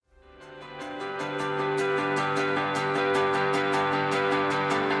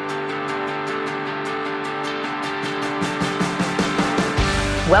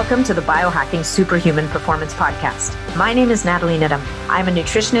Welcome to the Biohacking Superhuman Performance Podcast. My name is Natalie Needham. I'm a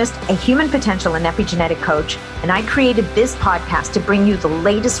nutritionist, a human potential and epigenetic coach, and I created this podcast to bring you the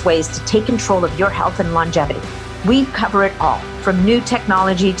latest ways to take control of your health and longevity. We cover it all, from new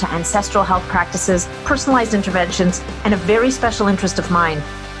technology to ancestral health practices, personalized interventions, and a very special interest of mine,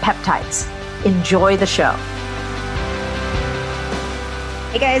 peptides. Enjoy the show.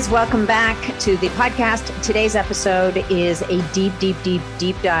 Hey guys, welcome back to the podcast. Today's episode is a deep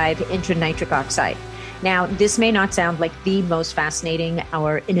dive into nitric oxide. Now, this may not sound like the most fascinating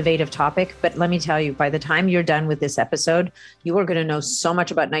or innovative topic, but let me tell you, by the time you're done with this episode, you are going to know so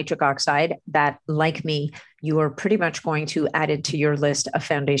much about nitric oxide that, like me, you are pretty much going to add it to your list of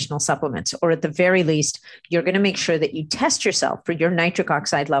foundational supplements, or at the very least, you're going to make sure that you test yourself for your nitric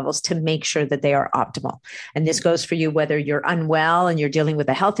oxide levels to make sure that they are optimal. And this goes for you whether you're unwell and you're dealing with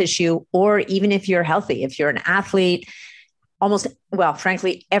a health issue, or even if you're healthy, if you're an athlete.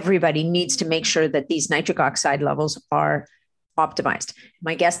 Frankly, everybody needs to make sure that these nitric oxide levels are optimized.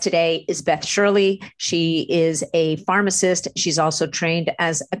 My guest today is Beth Shirley. She is a pharmacist. She's also trained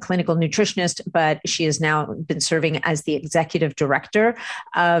as a clinical nutritionist, but she has now been serving as the executive director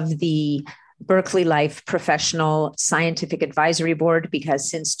of the Berkeley Life Professional Scientific Advisory Board,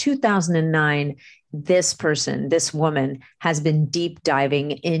 because since 2009, this woman has been deep diving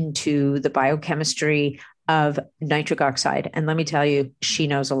into the biochemistry of nitric oxide. And let me tell you, she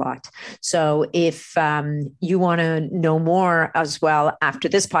knows a lot. So if you want to know more as well after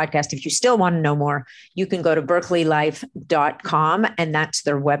this podcast, if you still want to know more, you can go to berkeleylife.com, and that's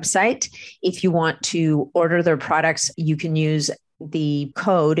their website. If you want to order their products, you can use the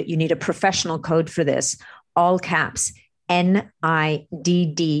code. You need a professional code for this, all caps,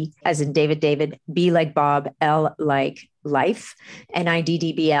 NIDD, as in David, B like Bob, L like life,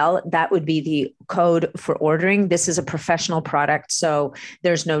 NIDDBL. That would be the code for ordering. This is a professional product, so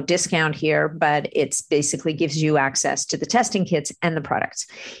there's no discount here, but it's basically gives you access to the testing kits and the products.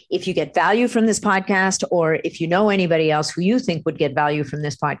 If you get value from this podcast, or if you know anybody else who you think would get value from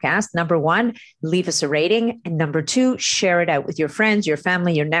this podcast, number one, leave us a rating. And number two, share it out with your friends, your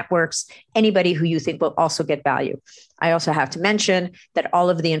family, your networks, anybody who you think will also get value. I also have to mention that all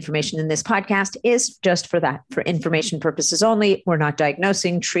of the information in this podcast is just for that, for information purposes only. We're not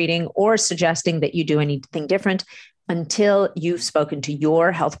diagnosing, treating, or suggesting that you do anything different until you've spoken to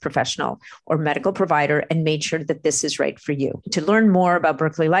your health professional or medical provider and made sure that this is right for you. To learn more about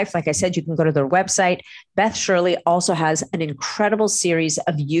Berkeley Life, like I said, you can go to their website. Beth Shirley also has an incredible series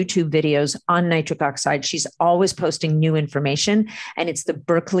of YouTube videos on nitric oxide. She's always posting new information, and it's the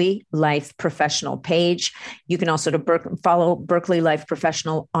Berkeley Life Professional page. You can also follow Berkeley Life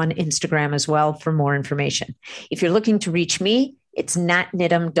Professional on Instagram as well for more information. If you're looking to reach me, it's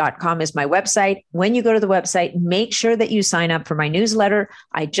natnidham.com is my website. When you go to the website, make sure that you sign up for my newsletter.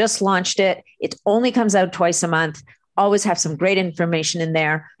 I just launched it. It only comes out twice a month. Always have some great information in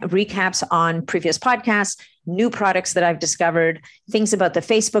there, recaps on previous podcasts, new products that I've discovered, things about the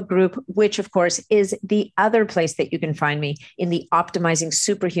Facebook group, which of course is the other place that you can find me in the Optimizing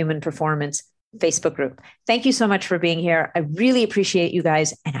Superhuman Performance Facebook group. Thank you so much for being here. I really appreciate you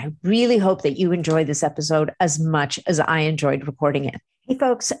guys, and I really hope that you enjoy this episode as much as I enjoyed recording it. Hey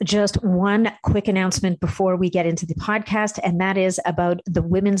folks, just one quick announcement before we get into the podcast, and that is about the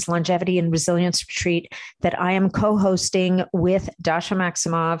Women's Longevity and Resilience Retreat that I am co-hosting with Dasha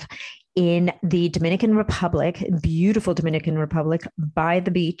Maximov in the Dominican Republic, beautiful Dominican Republic by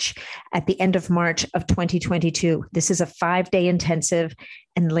the beach at the end of March of 2022. This is a 5-day intensive,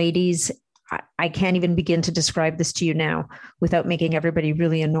 and ladies, I can't even begin to describe this to you now without making everybody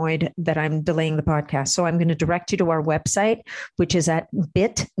really annoyed that I'm delaying the podcast. So I'm going to direct you to our website, which is at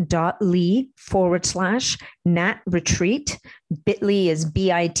bit.ly/NatRetreat. Bit.ly is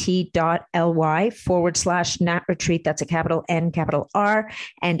bit.ly/NatRetreat. That's a capital N, capital R.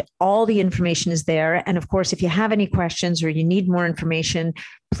 And all the information is there. And of course, if you have any questions or you need more information,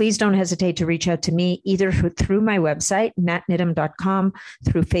 please don't hesitate to reach out to me either through my website, natnidham.com,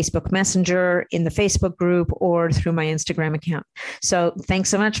 through Facebook Messenger, in the Facebook group, or through my Instagram account. So thanks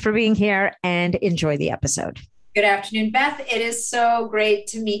so much for being here, and enjoy the episode. Good afternoon, Beth. It is so great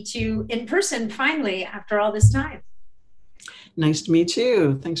to meet you in person finally after all this time. Nice to meet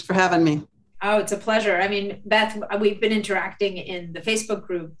you. Thanks for having me. Oh, it's a pleasure. I mean, Beth, we've been interacting in the Facebook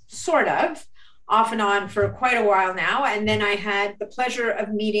group, sort of, off and on for quite a while now. And then I had the pleasure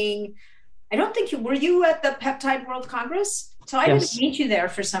of meeting, I don't think were you at the Peptide World Congress? So I didn't meet you there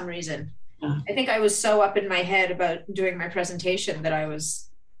for some reason. Yeah. I think I was so up in my head about doing my presentation that I was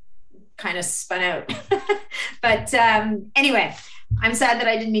kind of spun out. But anyway, I'm sad that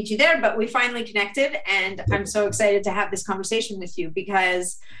I didn't meet you there, but we finally connected, and I'm so excited to have this conversation with you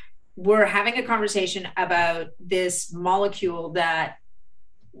because we're having a conversation about this molecule that,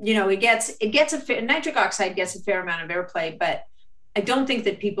 nitric oxide gets a fair amount of airplay, but I don't think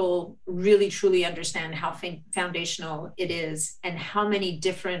that people really truly understand how foundational it is and how many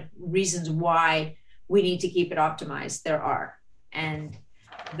different reasons why we need to keep it optimized there are. And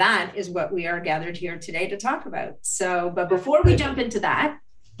that is what we are gathered here today to talk about. But before we jump into that,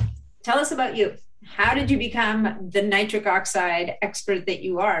 tell us about you. How did you become the nitric oxide expert that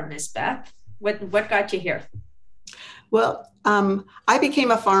you are, Miss Beth? What got you here? Well, I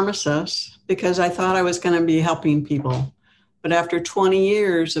became a pharmacist because I thought I was going to be helping people. But after 20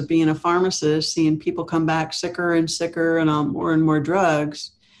 years of being a pharmacist, seeing people come back sicker and sicker and on more and more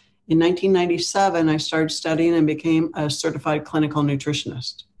drugs, in 1997, I started studying and became a certified clinical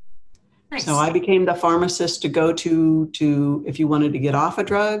nutritionist. Nice. So I became the pharmacist to go to if you wanted to get off of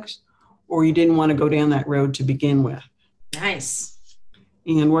drugs or you didn't want to go down that road to begin with. Nice.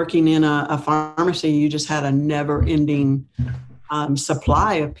 And working in a pharmacy, you just had a never-ending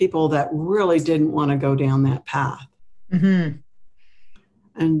supply of people that really didn't want to go down that path. Mm-hmm.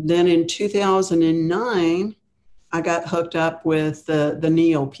 And then in 2009, I got hooked up with the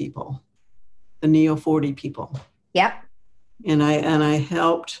NEO people, the NEO 40 people. Yep. And I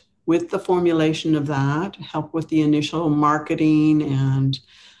helped with the formulation of that, helped with the initial marketing and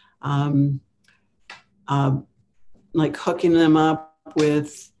like hooking them up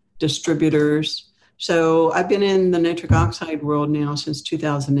with distributors. So I've been in the nitric oxide world now since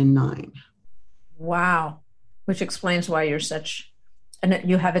 2009. Wow. Which explains why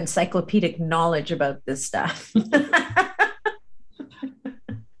you have encyclopedic knowledge about this stuff.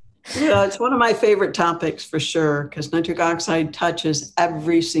 Yeah, it's one of my favorite topics for sure, because nitric oxide touches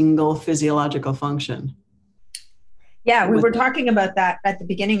every single physiological function. Yeah, we were talking about that at the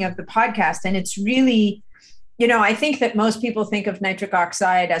beginning of the podcast, and it's really, I think that most people think of nitric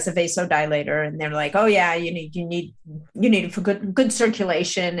oxide as a vasodilator, and they're like, "Oh yeah, you need it for good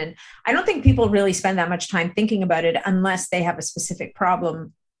circulation." And I don't think people really spend that much time thinking about it unless they have a specific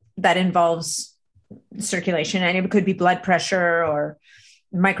problem that involves circulation, and it could be blood pressure or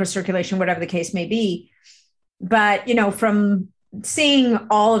microcirculation, whatever the case may be. But from seeing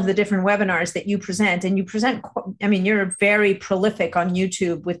all of the different webinars that you present, you're very prolific on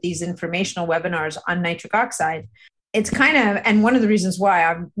YouTube with these informational webinars on nitric oxide. It's and one of the reasons why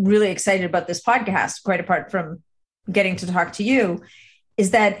I'm really excited about this podcast, quite apart from getting to talk to you,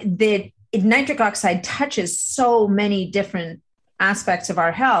 is that the nitric oxide touches so many different aspects of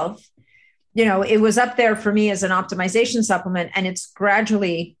our health. It was up there for me as an optimization supplement, and it's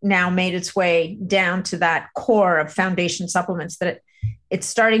gradually now made its way down to that core of foundation supplements that it's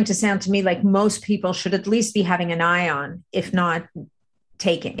starting to sound to me like most people should at least be having an eye on, if not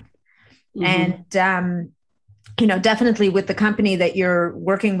taking. Mm-hmm. And, definitely with the company that you're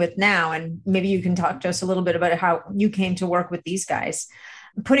working with now, and maybe you can talk to us a little bit about how you came to work with these guys,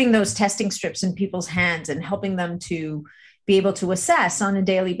 putting those testing strips in people's hands and helping them to be able to assess on a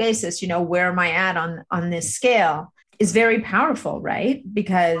daily basis, where am I at on this scale, is very powerful, right?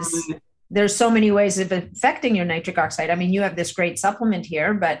 Because there's so many ways of affecting your nitric oxide. You have this great supplement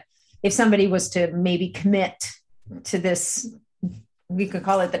here, but if somebody was to maybe commit to this, we could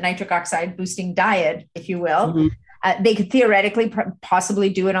call it the nitric oxide boosting diet, if you will, mm-hmm. They could theoretically possibly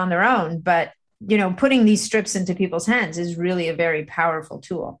do it on their own. But, putting these strips into people's hands is really a very powerful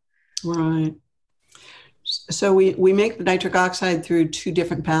tool. Right. So we make the nitric oxide through two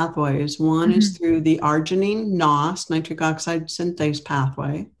different pathways. One mm-hmm. is through the arginine NOS, nitric oxide synthase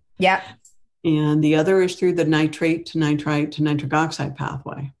pathway. Yeah. And the other is through the nitrate to nitrite to nitric oxide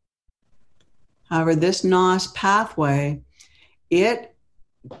pathway. However, this NOS pathway, it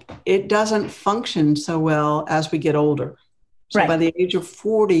doesn't function so well as we get older. So right. By the age of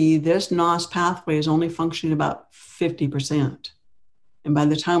 40, this NOS pathway is only functioning about 50%. And by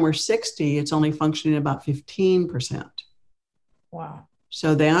the time we're 60, it's only functioning about 15%. Wow.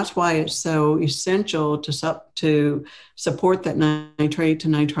 So that's why it's so essential to support that nitrate to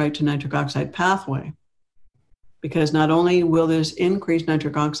nitrite to nitric oxide pathway. Because not only will this increase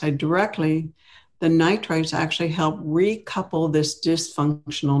nitric oxide directly, the nitrites actually help recouple this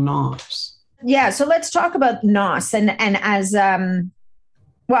dysfunctional NOS. Yeah, so let's talk about NOS. And as,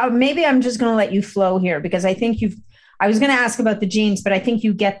 maybe I'm just going to let you flow here, because I think I was going to ask about the genes, but I think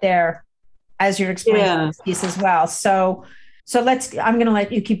you get there as you're explaining this piece as well. So I'm going to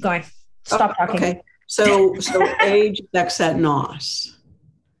let you keep going. Stop talking. Okay. So age affects that NOS.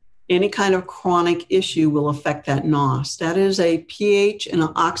 Any kind of chronic issue will affect that NOS. That is a pH and an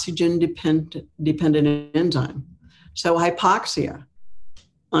oxygen dependent enzyme. So hypoxia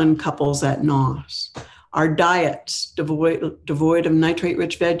uncouples that NOS. Our diets, devoid of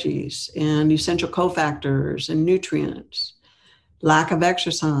nitrate-rich veggies and essential cofactors and nutrients, lack of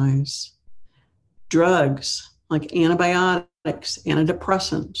exercise, drugs like antibiotics,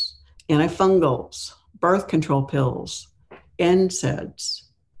 antidepressants, antifungals, birth control pills, NSAIDs,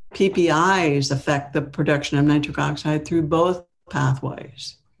 PPIs affect the production of nitric oxide through both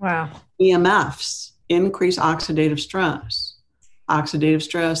pathways. Wow. EMFs increase oxidative stress. Oxidative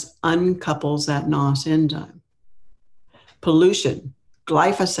stress uncouples that NOS enzyme. Pollution,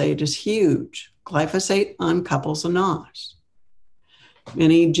 glyphosate is huge. Glyphosate uncouples the NOS.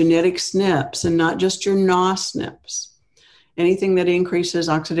 Any genetic SNPs, and not just your NOS SNPs. Anything that increases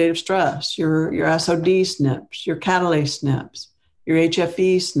oxidative stress, your SOD SNPs, your catalase SNPs, your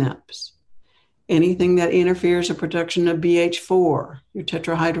HFE SNPs. Anything that interferes with production of BH4, your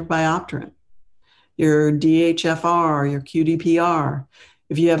tetrahydrobiopterin, your DHFR, your QDPR.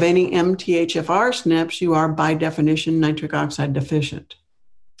 If you have any MTHFR SNPs, you are by definition nitric oxide deficient.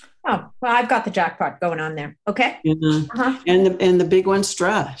 Oh, well, I've got the jackpot going on there. Okay. Yeah. Uh-huh. And the big one,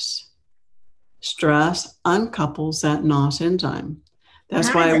 stress. Stress uncouples that NOS enzyme. That's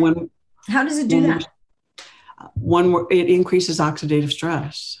How does it do that? It increases oxidative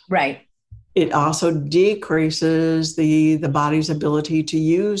stress. Right. It also decreases the body's ability to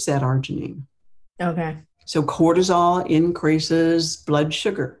use that arginine. Okay. So cortisol increases blood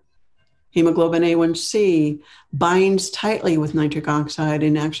sugar. Hemoglobin A1C binds tightly with nitric oxide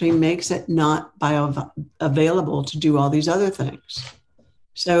and actually makes it not bioavailable to do all these other things.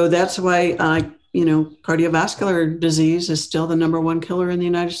 So that's why, cardiovascular disease is still the number one killer in the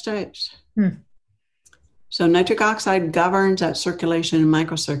United States. So nitric oxide governs that circulation and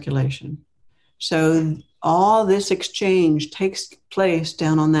microcirculation. So all this exchange takes place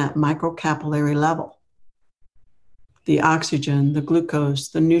down on that microcapillary level. The oxygen, the glucose,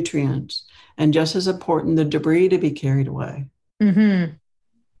 the nutrients, and just as important, the debris to be carried away. Mm-hmm.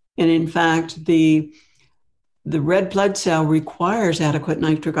 And in fact, the red blood cell requires adequate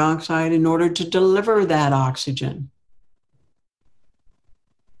nitric oxide in order to deliver that oxygen.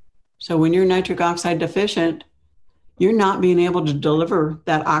 So when you're nitric oxide deficient, you're not being able to deliver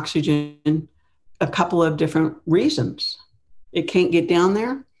that oxygen a couple of different reasons. It can't get down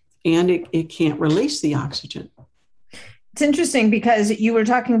there, and it can't release the oxygen. It's interesting because you were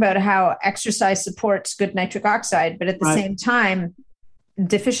talking about how exercise supports good nitric oxide, but at the same time,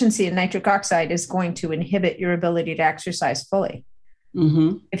 deficiency in nitric oxide is going to inhibit your ability to exercise fully.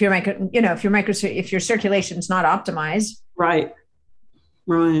 Mm-hmm. If your circulation is not optimized. Right.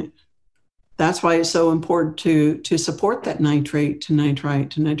 That's why it's so important to support that nitrate to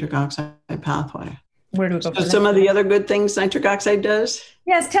nitric oxide pathway. Where do we go? So some of the other good things nitric oxide does?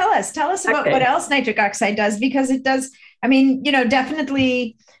 Yes, tell us about what else nitric oxide does, because it does. I mean,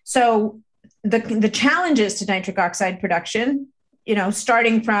 definitely. So the challenges to nitric oxide production,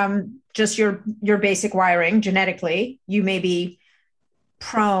 starting from just your basic wiring genetically, you may be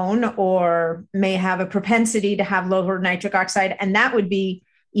prone or may have a propensity to have lower nitric oxide, and that would be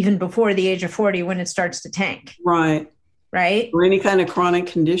even before the age of 40 when it starts to tank. Right. Or any kind of chronic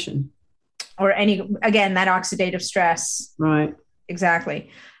condition. Or that oxidative stress. Right. Exactly.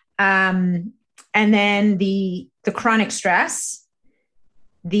 And then the chronic stress,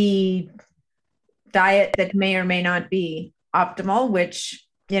 the diet that may or may not be optimal, which,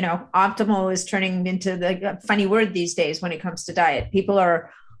 optimal is turning into the funny word these days when it comes to diet. People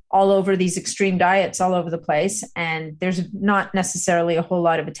are all over these extreme diets all over the place, and there's not necessarily a whole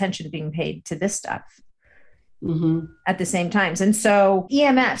lot of attention being paid to this stuff. Mm-hmm. At the same times. And so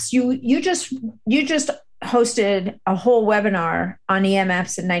EMFs, you just hosted a whole webinar on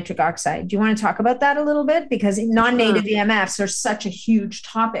EMFs and nitric oxide. Do you want to talk about that a little bit? Because non-native EMFs are such a huge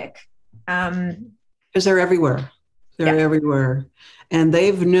topic. Because they're everywhere. They're everywhere. And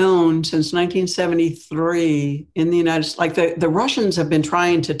they've known since 1973 in the United States, like the Russians have been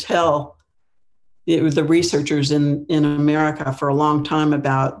trying to tell the researchers in America for a long time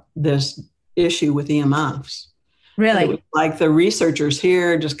about this issue with EMFs. Really? It was like the researchers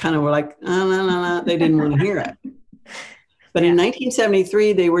here just kind of were like, no, they didn't want to hear it. But in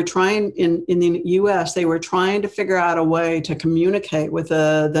 1973, they were trying, in the US, they were trying to figure out a way to communicate with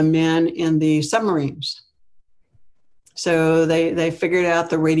the men in the submarines. So they figured out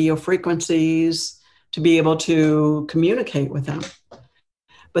the radio frequencies to be able to communicate with them.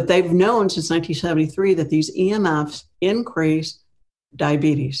 But they've known since 1973 that these EMFs increase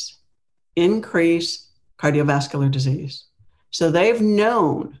diabetes, increase cardiovascular disease. So they've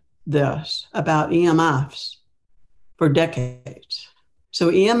known this about EMFs for decades. So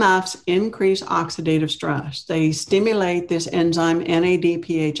EMFs increase oxidative stress. They stimulate this enzyme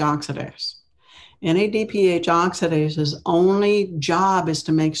NADPH oxidase. NADPH oxidase's only job is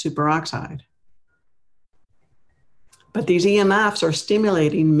to make superoxide. But these EMFs are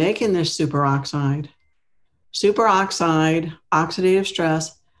stimulating, making this superoxide. Superoxide, oxidative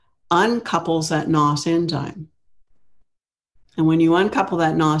stress, uncouples that NOS enzyme. And when you uncouple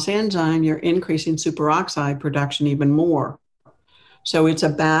that NOS enzyme, you're increasing superoxide production even more. So it's a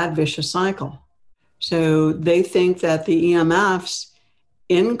bad, vicious cycle. So they think that the EMFs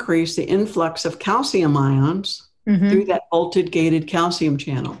increase the influx of calcium ions through that voltage gated calcium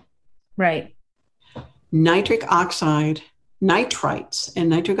channel. Right. Nitric oxide, nitrites, and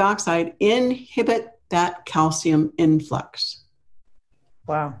nitric oxide inhibit that calcium influx.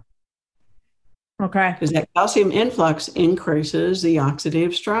 Wow. Okay. Because that calcium influx increases the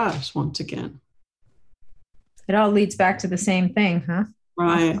oxidative stress once again. It all leads back to the same thing, huh?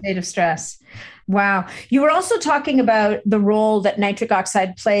 Right. Oxidative stress. Wow. You were also talking about the role that nitric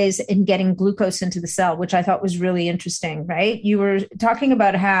oxide plays in getting glucose into the cell, which I thought was really interesting, right? You were talking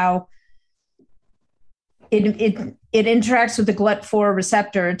about how it interacts with the GLUT4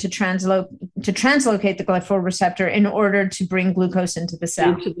 receptor to translocate the GLUT4 receptor in order to bring glucose into the cell.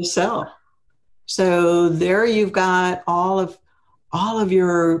 Into the cell. So there you've got all of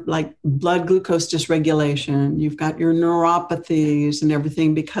your like blood glucose dysregulation. You've got your neuropathies and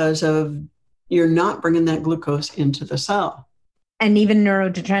everything because of you're not bringing that glucose into the cell. And even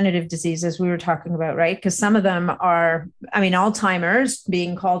neurodegenerative diseases we were talking about, right? Because some of them are, Alzheimer's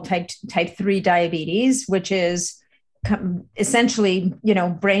being called type 3 diabetes, which is essentially,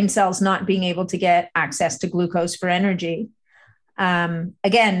 brain cells not being able to get access to glucose for energy.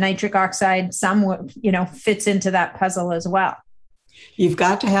 Again, nitric oxide, fits into that puzzle as well. You've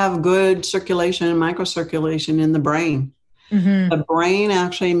got to have good circulation and microcirculation in the brain. Mm-hmm. The brain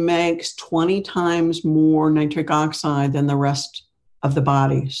actually makes 20 times more nitric oxide than the rest of the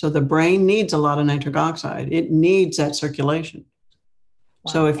body. So the brain needs a lot of nitric oxide. It needs that circulation.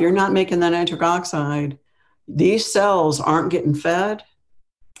 Wow. So if you're not making that nitric oxide, these cells aren't getting fed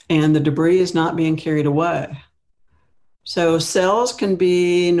and the debris is not being carried away. So cells can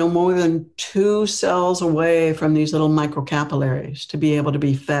be no more than 2 cells away from these little microcapillaries to be able to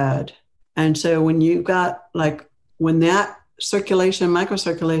be fed. And so when you've got when that circulation and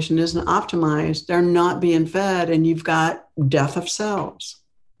microcirculation isn't optimized, they're not being fed and you've got death of cells,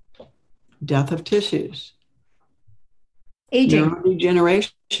 death of tissues, aging,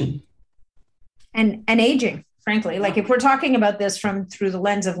 neurodegeneration. And aging, frankly. Like if we're talking about this through the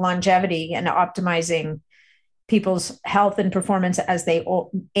lens of longevity and optimizing people's health and performance as they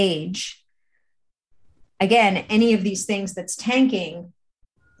age. Again, any of these things that's tanking,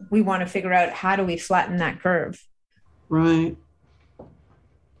 we want to figure out how do we flatten that curve. Right.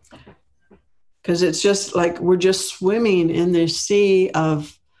 Because it's just like we're just swimming in this sea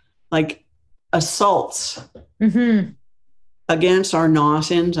of like assaults against our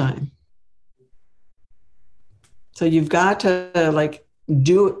NOS enzyme. So you've got to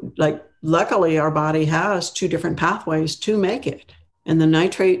luckily, our body has 2 different pathways to make it. And the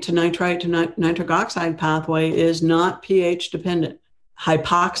nitrate to nitric oxide pathway is not pH dependent.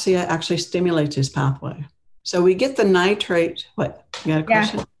 Hypoxia actually stimulates this pathway. So we get the nitrate. What? You got a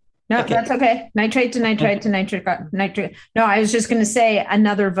question? Yeah. No, okay. That's okay. Nitrate to nitrite to nitric. No, I was just going to say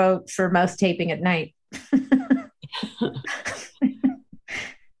another vote for mouth taping at night.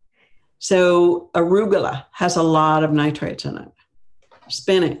 So arugula has a lot of nitrates in it.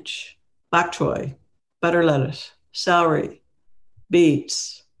 Spinach, bok choy, butter lettuce, celery,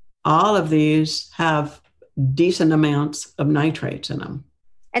 beets, all of these have decent amounts of nitrates in them.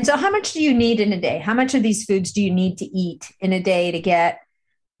 And so how much do you need in a day? How much of these foods do you need to eat in a day to get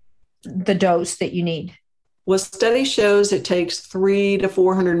the dose that you need? Well, study shows it takes 300 to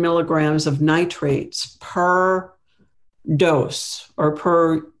 400 milligrams of nitrates per dose or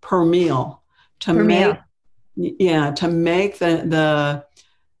per meal to make the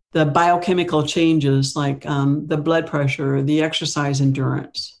biochemical changes like the blood pressure, the exercise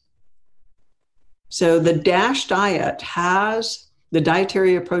endurance. So the DASH diet has the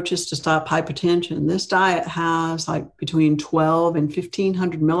dietary approaches to stop hypertension. This diet has like between 12 and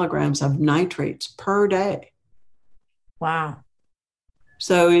 1,500 milligrams of nitrates per day. Wow.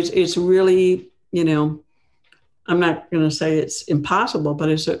 So it's really, I'm not going to say it's impossible, but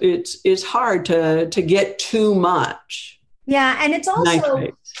it's hard to get too much. Yeah. And it's also,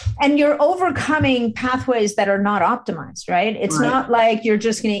 nitrates. And you're overcoming pathways that are not optimized, right? It's right. Not like you're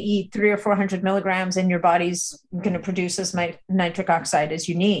just going to eat 300 or 400 milligrams and your body's going to produce as much nitric oxide as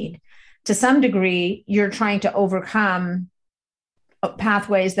you need. To some degree, you're trying to overcome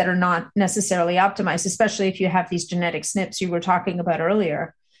pathways that are not necessarily optimized, especially if you have these genetic SNPs you were talking about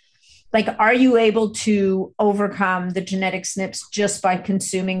earlier. Like, are you able to overcome the genetic SNPs just by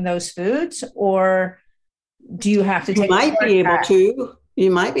consuming those foods, or do you have to take? You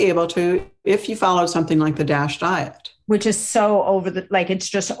might be able to if you followed something like the DASH diet, which is so it's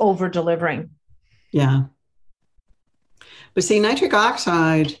just over delivering. Yeah. But see, nitric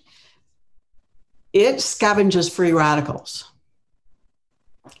oxide, it scavenges free radicals.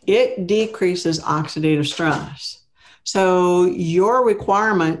 It decreases oxidative stress. So your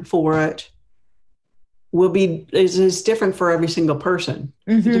requirement for it is different for every single person.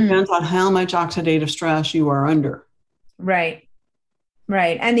 Mm-hmm. It depends on how much oxidative stress you are under. Right.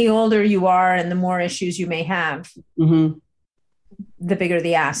 And the older you are and the more issues you may have, mm-hmm. the bigger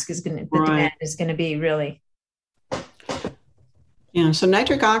the ask is going to, demand is going to be, really. Yeah. So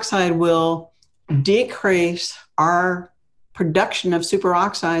nitric oxide will decrease our production of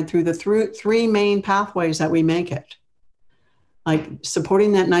superoxide through the three main pathways that we make it. Like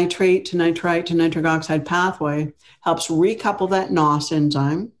supporting that nitrate to nitrite to nitric oxide pathway helps recouple that NOS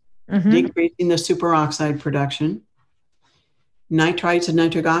enzyme, mm-hmm. decreasing the superoxide production. Nitrites and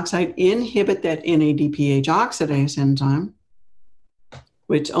nitric oxide inhibit that NADPH oxidase enzyme,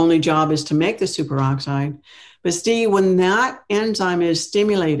 which only job is to make the superoxide. But see, when that enzyme is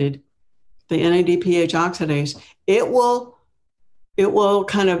stimulated, the NADPH oxidase, it will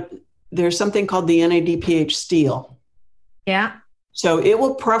there's something called the NADPH steal. Yeah. So it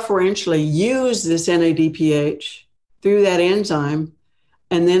will preferentially use this NADPH through that enzyme,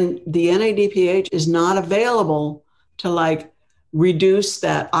 and then the NADPH is not available to reduce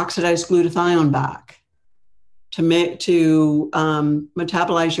that oxidized glutathione back to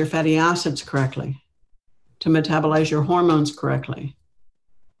metabolize your fatty acids correctly, to metabolize your hormones correctly.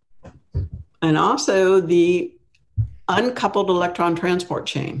 And also the uncoupled electron transport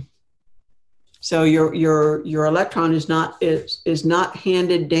chain. So your electron is not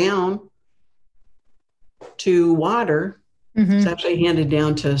handed down to water. Mm-hmm. It's actually handed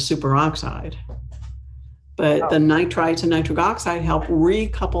down to superoxide. But the nitrites and nitric oxide help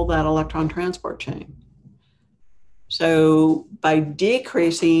recouple that electron transport chain. So by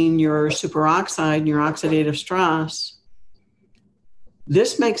decreasing your superoxide and your oxidative stress,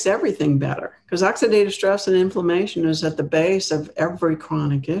 this makes everything better, because oxidative stress and inflammation is at the base of every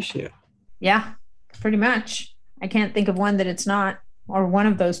chronic issue. Yeah, pretty much. I can't think of one that it's not, or one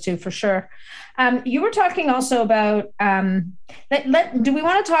of those two for sure. You were talking also about, do we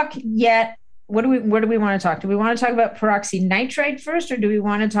want to talk yet? Where do we want to talk? Do we want to talk about peroxynitrite first, or do we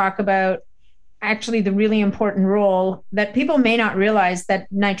want to talk about actually the really important role that people may not realize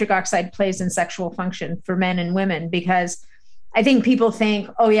that nitric oxide plays in sexual function for men and women? Because I think people think,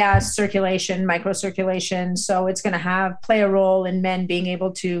 oh yeah, circulation, microcirculation, so it's going to play a role in men being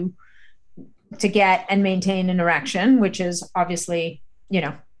able to get and maintain an erection, which is obviously,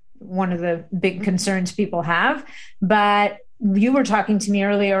 one of the big concerns people have. But you were talking to me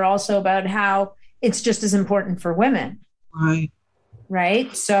earlier also about how it's just as important for women.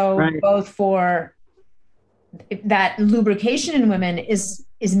 Right. So both for that lubrication in women is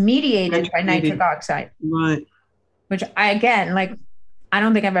mediated by nitric oxide. Right. Which I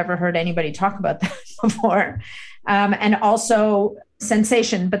don't think I've ever heard anybody talk about that before. And also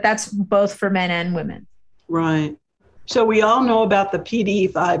sensation, but that's both for men and women. Right. So we all know about the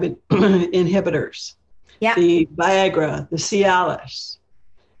PDE5 inhibitors, the Viagra, the Cialis.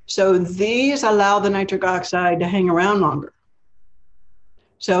 So these allow the nitric oxide to hang around longer.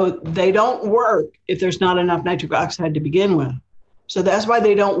 So they don't work if there's not enough nitric oxide to begin with. So that's why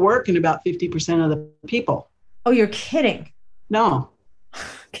they don't work in about 50% of the people. Oh, you're kidding. No.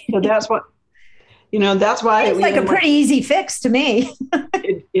 So that's what, that's why it's like a pretty easy fix to me.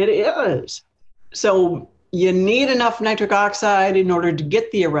 It is. So you need enough nitric oxide in order to get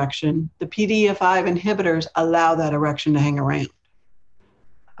the erection. The PDE5 inhibitors allow that erection to hang around.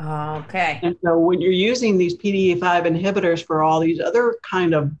 Okay. And so when you're using these PDE5 inhibitors for all these other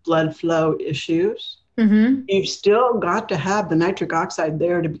kind of blood flow issues, mm-hmm. you've still got to have the nitric oxide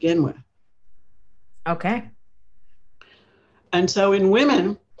there to begin with. Okay. And so in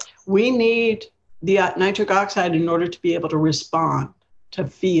women, we need the nitric oxide in order to be able to respond, to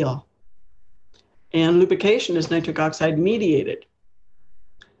feel. And lubrication is nitric oxide mediated.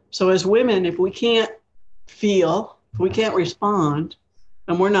 So as women, if we can't feel, if we can't respond,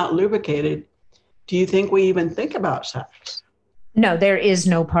 and we're not lubricated, do you think we even think about sex? No, there is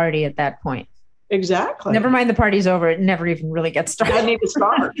no party at that point. Exactly. Never mind the party's over. It never even really gets started. It doesn't even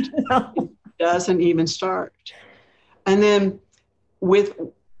start. No. It doesn't even start. And then with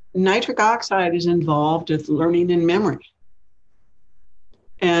nitric oxide is involved with learning and memory.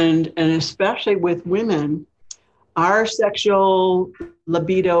 And especially with women, our sexual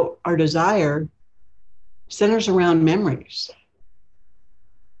libido, our desire, centers around memories.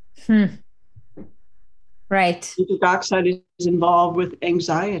 Right. Nitric oxide is involved with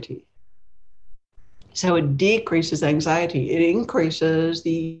anxiety. So it decreases anxiety. It increases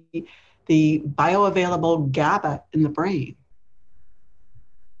the bioavailable GABA in the brain.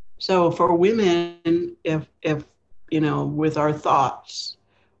 So for women, if with our thoughts,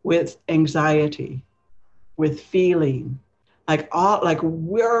 with anxiety, with feeling, like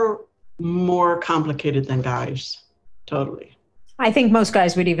we're more complicated than guys, totally. I think most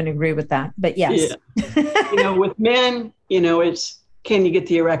guys would even agree with that, but yes. Yeah. With men, it's, can you get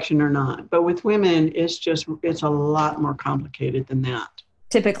the erection or not? But with women, it's a lot more complicated than that.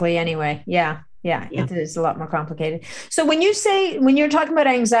 Typically, anyway. Yeah. It is a lot more complicated. So when you're talking about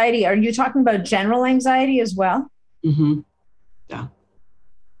anxiety, are you talking about general anxiety as well? Mm-hmm. Yeah.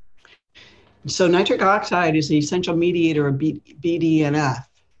 So nitric oxide is the essential mediator of BDNF.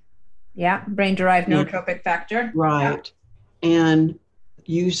 Yeah, brain-derived neurotrophic factor. Right. Yeah. And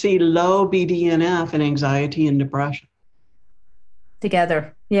you see low BDNF in anxiety and depression.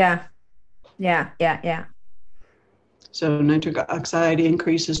 Together. Yeah. So nitric oxide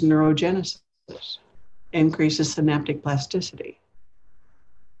increases neurogenesis, increases synaptic plasticity,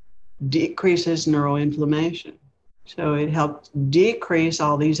 decreases neuroinflammation. So it helps decrease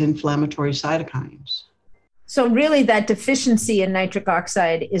all these inflammatory cytokines. So really that deficiency in nitric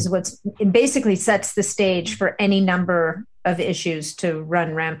oxide is it basically sets the stage for any number of issues to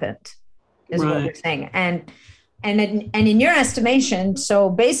run rampant, is what you're saying. And in your estimation, so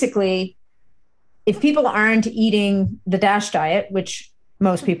basically, if people aren't eating the DASH diet, which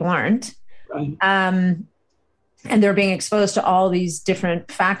most people aren't, right. And they're being exposed to all these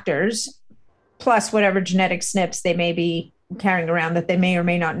different factors, plus whatever genetic SNPs they may be carrying around that they may or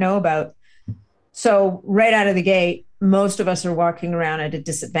may not know about. So right out of the gate, most of us are walking around at a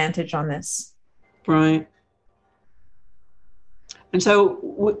disadvantage on this. Right. And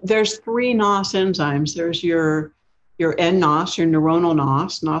so there's 3 NOS enzymes. There's your nNOS, your neuronal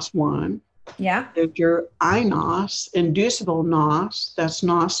NOS, NOS1. Yeah. There's your iNOS, inducible NOS, that's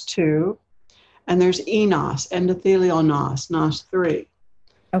NOS2. And there's eNOS, endothelial NOS, NOS3.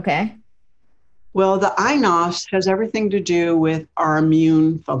 Okay. Well, the iNOS has everything to do with our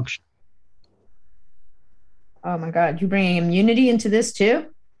immune function. Oh my God, you bringing immunity into this too?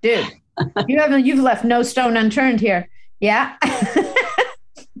 Dude, you've left no stone unturned here. Yeah.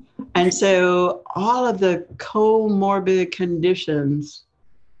 And so all of the comorbid conditions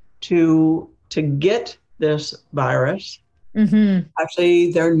to get this virus,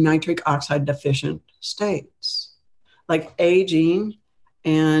 actually they're nitric oxide deficient states, like aging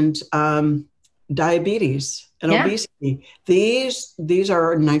and diabetes and obesity. These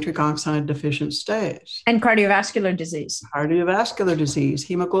are nitric oxide deficient states. And cardiovascular disease. Cardiovascular disease,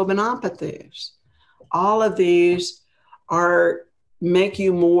 hemoglobinopathies. All of these make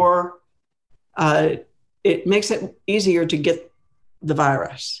you more, it makes it easier to get the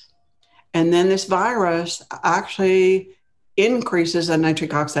virus. And then this virus actually increases a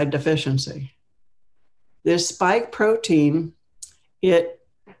nitric oxide deficiency. This spike protein, it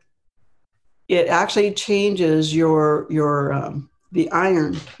actually changes the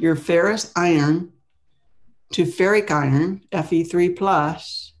iron, your ferrous iron to ferric iron,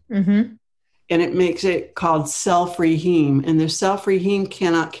 Fe3+, and it makes it called cell-free heme. And the cell-free heme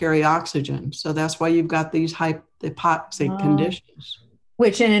cannot carry oxygen. So that's why you've got these hypoxic conditions.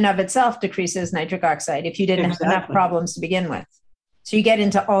 Which in and of itself decreases nitric oxide if you didn't have enough problems to begin with. So you get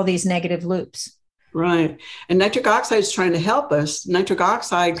into all these negative loops. Right. And nitric oxide is trying to help us. Nitric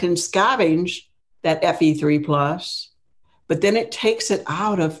oxide can scavenge that Fe3+, but then it takes it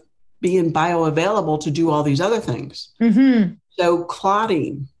out of being bioavailable to do all these other things. So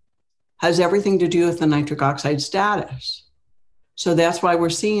clotting has everything to do with the nitric oxide status. So that's why we're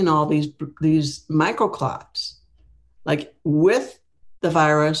seeing all these microclots, like with the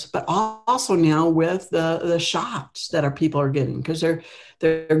virus, but also now with the shots that people are getting, because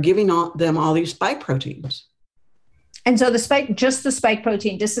they're giving them all these spike proteins. And so the spike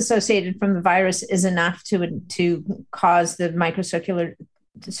protein disassociated from the virus is enough to cause the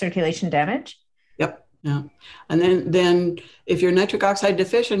circulation damage? Yep. Yeah. And then if you're nitric oxide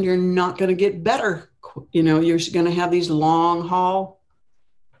deficient, you're not going to get better. You're going to have these long haul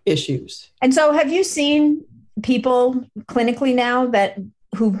issues. And so have you seen people clinically now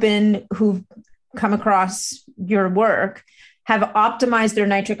who've come across your work have optimized their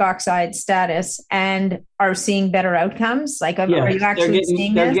nitric oxide status and are seeing better outcomes? Like, are you actually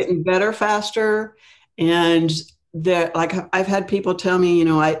seeing this? They're getting better faster, and like I've had people tell me,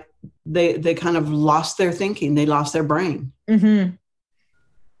 they kind of lost their thinking. They lost their brain, Mm-hmm.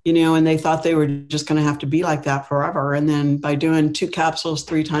 and they thought they were just going to have to be like that forever. And then by doing 2 capsules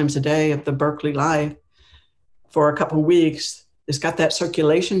 3 times a day of the Berkeley Life for a couple of weeks, it's got that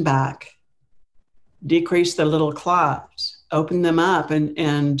circulation back, decreased the little clots, opened them up,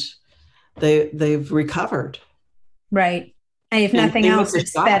 and they've recovered. Right. And if nothing else,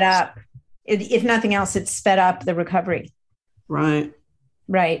 it's sped up. If nothing else, it's sped up the recovery. Right.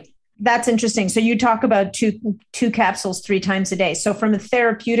 Right. That's interesting. So you talk about two capsules 3 times a day. So from a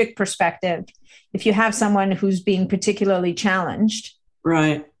therapeutic perspective, if you have someone who's being particularly challenged,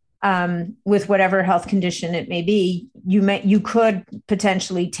 right, with whatever health condition it may be, you could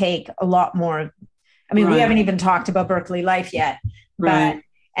potentially take a lot more. I mean, we haven't even talked about Berkeley Life yet, but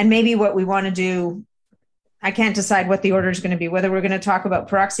and maybe what we want to do, I can't decide what the order is going to be, whether we're going to talk about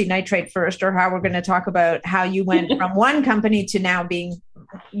peroxynitrite first or how we're going to talk about how you went from one company to now being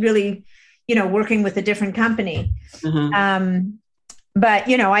really, working with a different company. Uh-huh. But,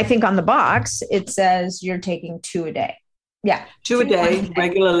 I think on the box, it says you're taking 2 a day. Yeah. 2 a day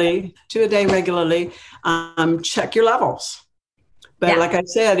regularly, 2 a day regularly. Check your levels. But like I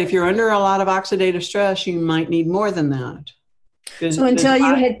said, if you're under a lot of oxidative stress, you might need more than that. So until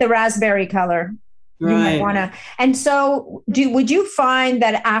you hit the raspberry color, you might want to. And so would you find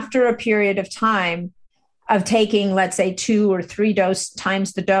that after a period of time of taking, let's say 2 or 3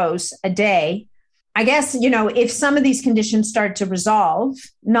 times the dose a day, I guess, if some of these conditions start to resolve,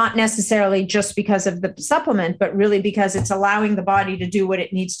 not necessarily just because of the supplement, but really because it's allowing the body to do what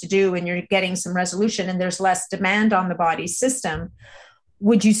it needs to do and you're getting some resolution and there's less demand on the body's system,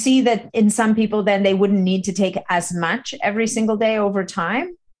 would you see that in some people, then they wouldn't need to take as much every single day over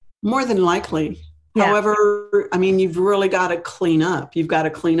time? More than likely. Yeah. However, I mean, you've really got to clean up. You've got to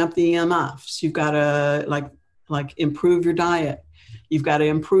clean up the EMFs. You've got to like improve your diet. You've got to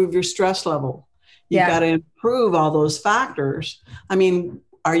improve your stress level. You've got to improve all those factors. I mean,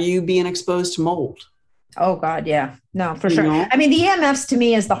 are you being exposed to mold? Oh God, yeah. No, for sure. I mean, the EMFs to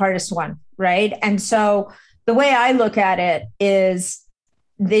me is the hardest one, right? And so the way I look at it is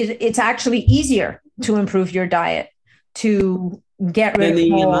it's actually easier to improve your diet, to get rid of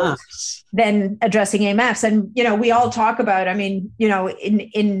mold than addressing EMFs. And, we all talk about, I mean,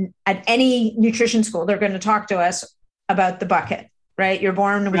 in at any nutrition school, they're going to talk to us about the bucket, right? You're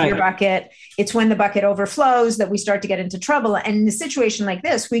born with your bucket. It's when the bucket overflows that we start to get into trouble. And in a situation like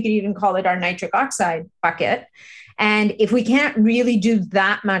this, we could even call it our nitric oxide bucket. And if we can't really do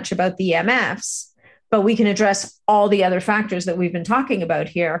that much about the EMFs, but we can address all the other factors that we've been talking about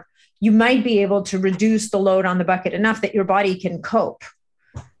here, you might be able to reduce the load on the bucket enough that your body can cope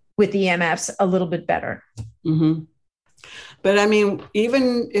with the EMFs a little bit better. Mm-hmm. But I mean,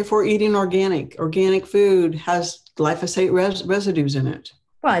 even if we're eating organic food has glyphosate residues in it.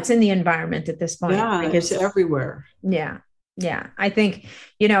 Well, it's in the environment at this point. Yeah, it's everywhere. Yeah. Yeah. I think,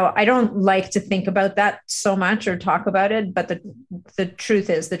 I don't like to think about that so much or talk about it, but the truth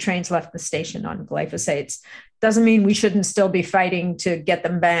is the train's left the station on glyphosates. Doesn't mean we shouldn't still be fighting to get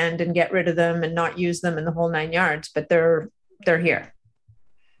them banned and get rid of them and not use them in the whole 9 yards, but they're here.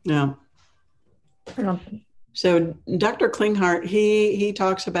 Yeah. So Dr. Klinghardt, he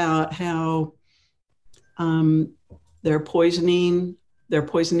talks about how they're poisoning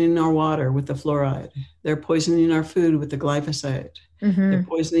our water with the fluoride. They're poisoning our food with the glyphosate. Mm-hmm. They're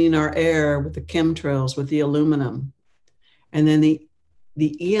poisoning our air with the chemtrails, with the aluminum. And then the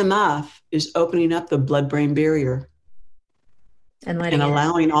EMF is opening up the blood-brain barrier and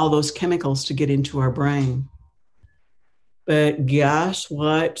allowing all those chemicals to get into our brain. But guess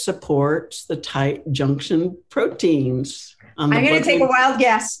what supports the tight junction proteins? I'm going to take a wild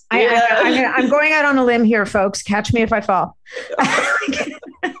guess. Yeah. I'm going out on a limb here, folks. Catch me if I fall.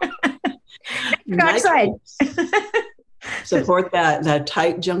 Oxide. Support that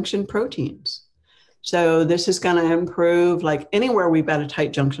tight junction proteins. So this is going to improve, like anywhere we've got a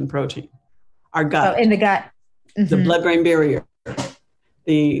tight junction protein. Our gut. Oh, in the gut. Mm-hmm. The blood-brain barrier.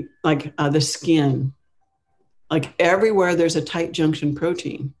 The skin. Like everywhere there's a tight junction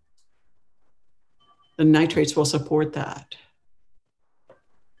protein, the nitrates will support that.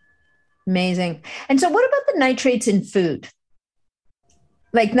 Amazing. And so what about the nitrates in food?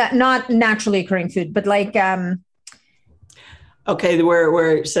 Like not naturally occurring food, but like okay,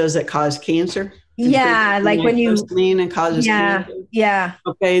 where it says it causes cancer? Yeah, like when you and causes cancer. Yeah.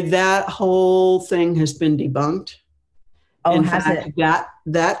 Okay, that whole thing has been debunked. Oh, in fact,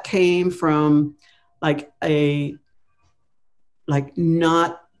 that came from in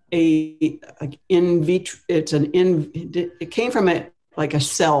vitro. It came from a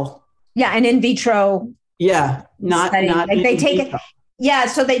cell. Yeah, an in vitro Yeah, not Like they in take it. detail. Yeah,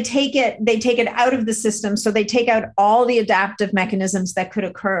 so they take it out of the system. So they take out all the adaptive mechanisms that could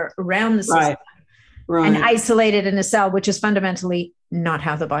occur around the system and Right. isolate it in a cell, which is fundamentally not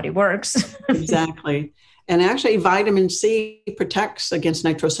how the body works. Exactly. And actually, vitamin C protects against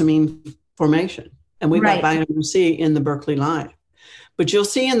nitrosamine formation. And we've got Right. vitamin C in the Berkeley Life. But you'll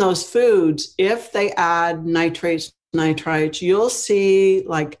see in those foods, if they add nitrates, nitrites, you'll see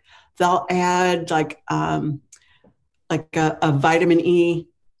like they'll add like a vitamin E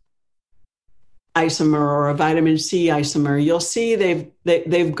isomer or a vitamin C isomer. You'll see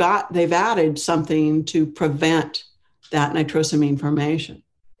they've added something to prevent that nitrosamine formation.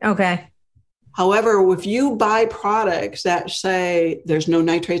 Okay. However, if you buy products that say there's no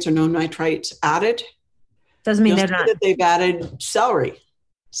nitrates or no nitrites added, Doesn't mean you'll they're see not. that they've added celery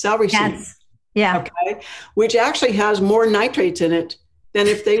seed. Yes. Yeah. Okay, which actually has more nitrates in it than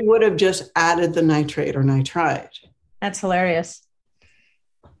if they would have just added the nitrate or nitrite. That's hilarious.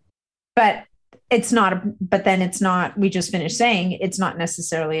 But then it's not, we just finished saying it's not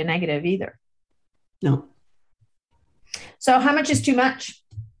necessarily a negative either. No. So how much is too much?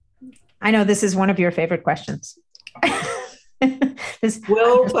 I know this is one of your favorite questions.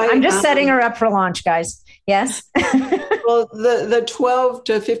 I'm just setting her up for launch, guys. Yes. Well, the 12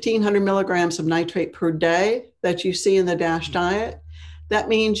 to 1,500 milligrams of nitrate per day that you see in the DASH diet, that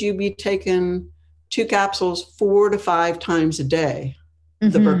means you'd be taking 2 capsules 4 to 5 times a day,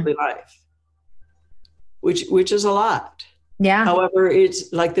 the Berkeley Life, which is a lot. Yeah. However,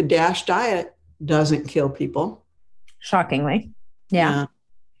 it's like the DASH diet doesn't kill people. Shockingly. Yeah.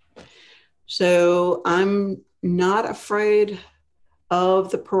 So I'm not afraid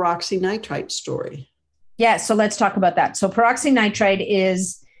of the peroxynitrite story. Yeah. So let's talk about that. So peroxynitrite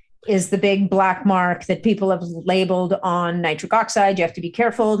is the big black mark that people have labeled on nitric oxide. You have to be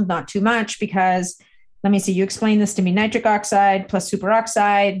careful, not too much, because let me see, you explain this to me. Nitric oxide plus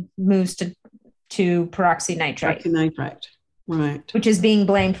superoxide moves to peroxynitrite. Peroxynitrite, right. Which is being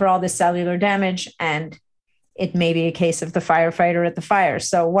blamed for all this cellular damage. And it may be a case of the firefighter at the fire.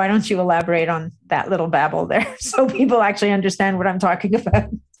 So why don't you elaborate on that little babble there so people actually understand what I'm talking about?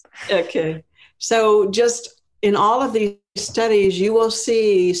 Okay. So just in all of these studies, you will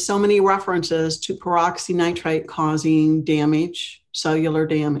see so many references to peroxynitrite causing damage, cellular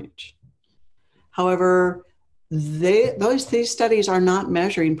damage. However, these studies are not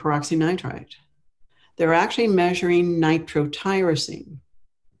measuring peroxynitrite. They're actually measuring nitrotyrosine.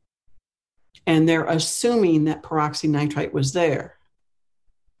 And they're assuming that peroxynitrite was there.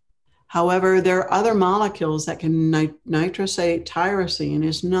 However, there are other molecules that can nitrosate tyrosine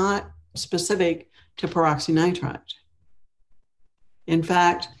is not specific to peroxynitrite. In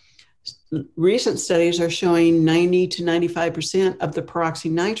fact, recent studies are showing 90 to 95% of the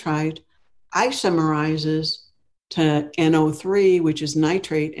peroxynitrite isomerizes to NO3, which is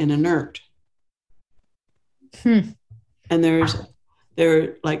nitrate and inert. And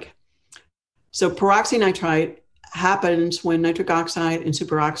so peroxynitrite happens when nitric oxide and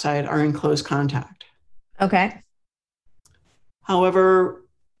superoxide are in close contact. Okay. However,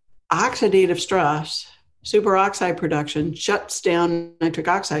 oxidative stress, superoxide production shuts down nitric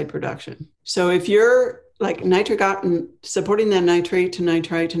oxide production. So if you're like supporting that nitrate to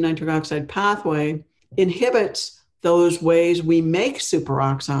nitrite to nitric oxide pathway inhibits those ways we make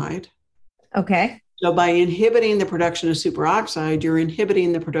superoxide. Okay. So by inhibiting the production of superoxide, you're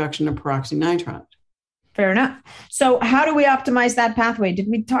inhibiting the production of peroxynitrite. Fair enough. So how do we optimize that pathway? Did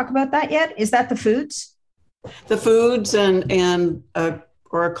we talk about that yet? Is that the foods? The foods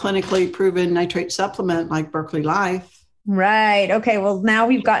or a clinically proven nitrate supplement like Berkeley Life. Right. Okay. Well, now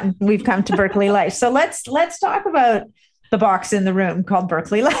we've come to Berkeley Life. So let's talk about the box in the room called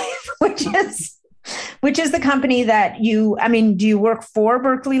Berkeley Life, which is the company that do you work for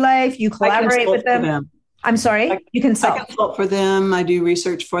Berkeley Life? You collaborate with them? I'm sorry, you consult. I consult for them. I do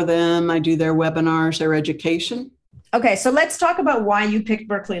research for them. I do their webinars, their education. Okay, so let's talk about why you picked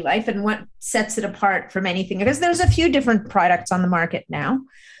Berkeley Life and what sets it apart from anything, because there's a few different products on the market now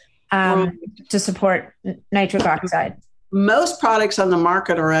to support nitric oxide. Most products on the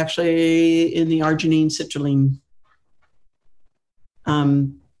market are actually in the arginine citrulline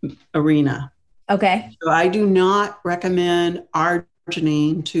arena. Okay. So I do not recommend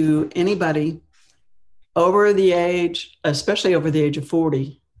arginine to anybody especially over the age of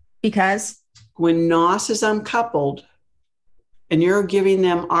 40. Because? When NOS is uncoupled and you're giving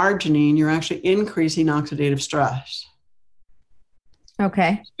them arginine, you're actually increasing oxidative stress.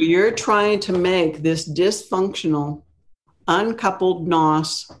 Okay. So you're trying to make this dysfunctional, uncoupled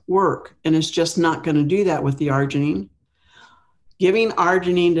NOS work, and it's just not going to do that with the arginine. giving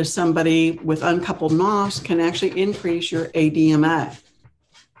arginine to somebody with uncoupled NOS can actually increase your ADMA,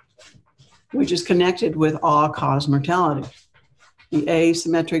 which is connected with all-cause mortality, the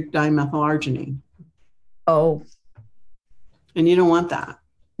asymmetric dimethylarginine. Oh. And you don't want that.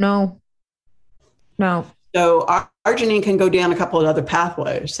 No. So arginine can go down a couple of other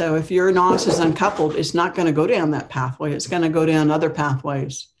pathways. So if your NOS is uncoupled, it's not going to go down that pathway. It's going to go down other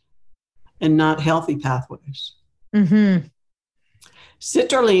pathways and not healthy pathways. Mm-hmm.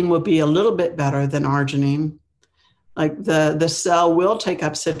 Citrulline would be a little bit better than arginine. Like the cell will take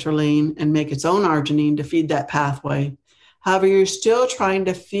up citrulline and make its own arginine to feed that pathway. However, you're still trying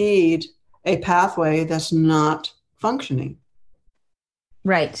to feed a pathway that's not functioning.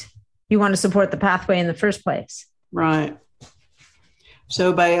 Right. You want to support the pathway in the first place. Right.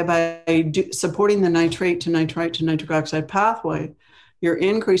 So by supporting the nitrate to nitric oxide pathway, you're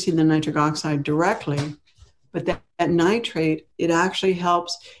increasing the nitric oxide directly, but that nitrate, it actually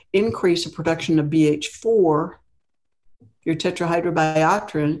helps increase the production of BH4, your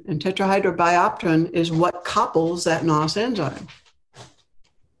tetrahydrobiopterin, and tetrahydrobiopterin is what couples that NOS enzyme.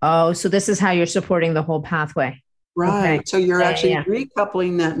 Oh, so this is how you're supporting the whole pathway. Right. Okay. So you're actually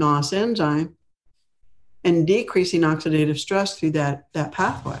recoupling that NOS enzyme and decreasing oxidative stress through that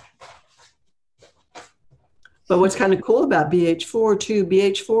pathway. But what's kind of cool about BH4 too,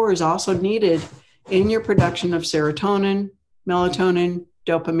 BH4 is also needed in your production of serotonin, melatonin,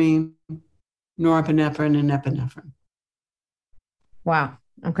 dopamine, norepinephrine, and epinephrine. Wow.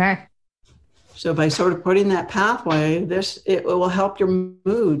 Okay. So by sort of putting that pathway, it will help your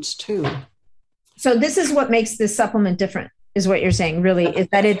moods too. So this is what makes this supplement different, is what you're saying, really, is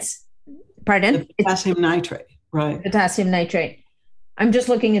that it's, pardon? Potassium nitrate, right. Potassium nitrate. I'm just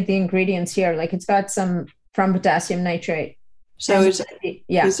looking at the ingredients here. Like it's got some from potassium nitrate. So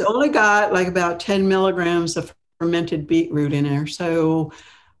it's only got like about 10 milligrams of fermented beetroot in there. So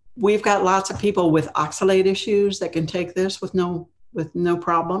we've got lots of people with oxalate issues that can take this with no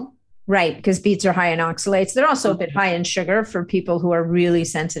problem. Right, because beets are high in oxalates. They're also a bit high in sugar for people who are really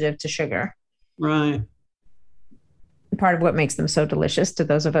sensitive to sugar. Right. Part of what makes them so delicious to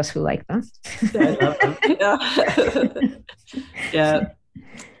those of us who like them. I love them. Yeah.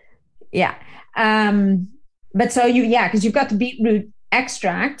 Yeah. But so because you've got the beetroot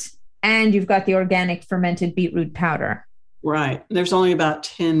extract and you've got the organic fermented beetroot powder. Right. There's only about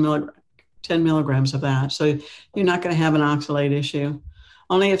 10 milligrams of that. So you're not going to have an oxalate issue.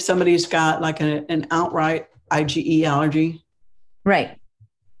 Only if somebody's got like an outright IgE allergy. Right.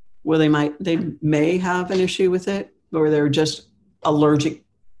 Where they may have an issue with it, or they're just allergic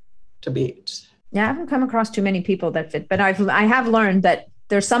to beets. Yeah, I haven't come across too many people that fit, but I have learned that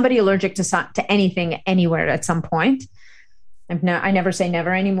there's somebody allergic to anything anywhere at some point. I never say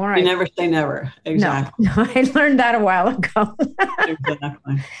never anymore. You never say never. Exactly. No, I learned that a while ago.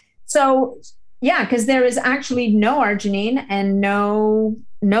 Exactly. So yeah, because there is actually no arginine and no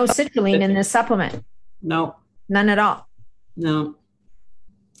citrulline in this supplement. No. None at all. No.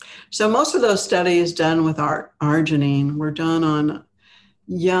 So most of those studies done with arginine were done on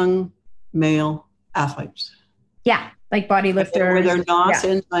young male athletes. Yeah, like body lifters. Where their NOS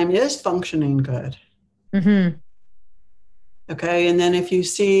enzyme is functioning good. Mm-hmm. Okay, and then if you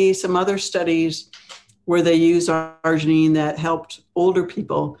see some other studies where they use arginine that helped older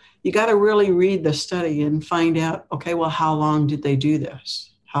people, you got to really read the study and find out, okay, well, how long did they do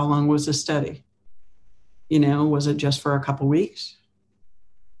this? How long was the study? Was it just for a couple weeks?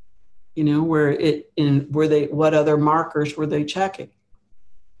 What other markers were they checking?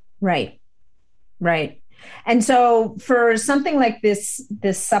 Right. And so for something like this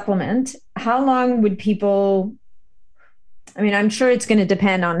supplement, how long would people, I'm sure it's going to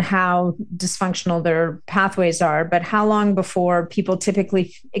depend on how dysfunctional their pathways are, but how long before people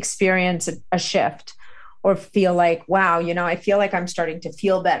typically experience a shift or feel like, wow, I feel like I'm starting to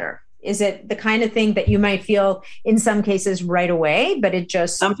feel better? Is it the kind of thing that you might feel in some cases right away, but it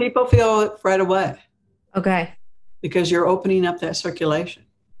just... Some people feel it right away. Okay. Because you're opening up that circulation.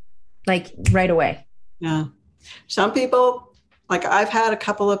 Like right away. Yeah. Some people, like I've had a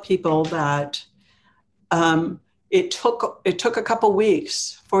couple of people that it took a couple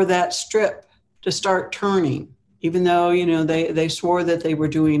weeks for that strip to start turning, even though, they swore that they were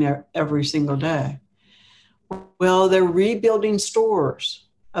doing it every single day. Well, they're rebuilding stores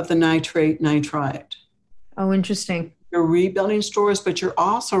of the nitrite. Oh, interesting. You're rebuilding stores, but you're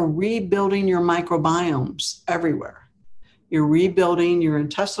also rebuilding your microbiomes everywhere. You're rebuilding your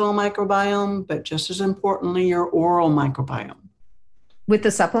intestinal microbiome, but just as importantly, your oral microbiome. With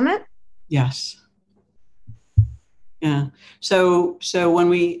the supplement? Yes. Yeah. So when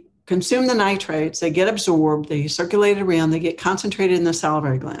we consume the nitrates, they get absorbed, they circulate around, they get concentrated in the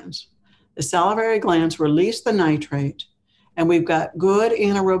salivary glands. The salivary glands release the nitrate, and we've got good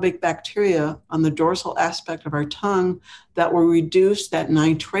anaerobic bacteria on the dorsal aspect of our tongue that will reduce that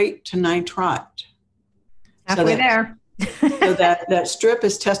nitrate to nitrite. Halfway there. So that strip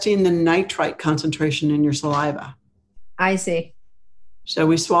is testing the nitrite concentration in your saliva. I see. So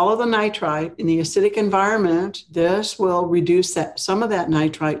we swallow the nitrite in the acidic environment. This will reduce some of that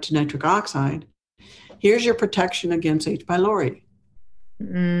nitrite to nitric oxide. Here's your protection against H. pylori.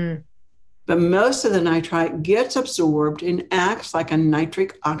 But most of the nitrite gets absorbed and acts like a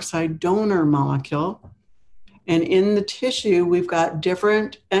nitric oxide donor molecule. And in the tissue, we've got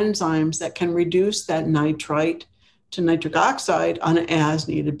different enzymes that can reduce that nitrite to nitric oxide on an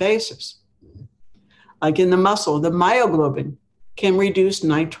as-needed basis. Like in the muscle, the myoglobin can reduce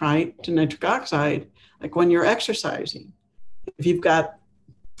nitrite to nitric oxide, like when you're exercising. If you've got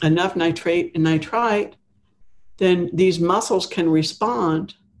enough nitrate and nitrite, then these muscles can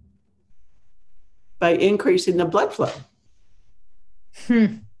respond by increasing the blood flow.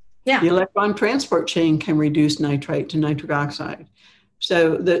 Yeah. The electron transport chain can reduce nitrite to nitric oxide.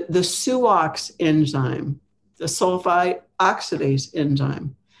 So the SUOX enzyme, the sulfite oxidase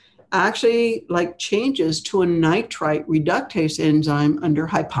enzyme, actually like changes to a nitrite reductase enzyme under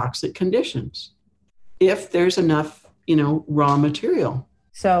hypoxic conditions, if there's enough, raw material.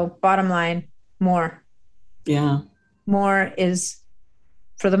 So bottom line, more. Yeah. More is,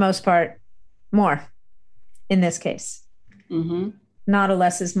 for the most part, more in this case. Not a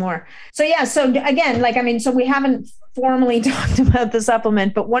less is more. So yeah, so again, so we haven't formally talked about the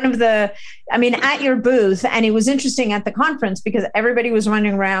supplement, but one of the, at your booth, and it was interesting at the conference because everybody was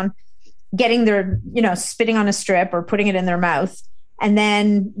running around getting their, spitting on a strip or putting it in their mouth. And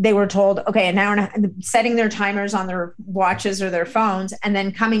then they were told, okay, an hour and a half, setting their timers on their watches or their phones, and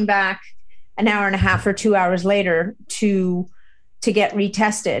then coming back an hour and a half or 2 hours later to get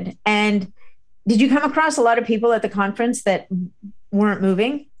retested. And did you come across a lot of people at the conference that weren't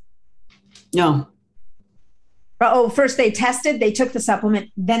moving? No. Oh, first they tested, they took the supplement,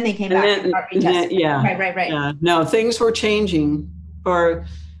 then they came back and got retested. Yeah. Right. Yeah. No, things were changing for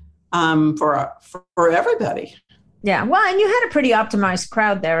everybody. Yeah. Well, and you had a pretty optimized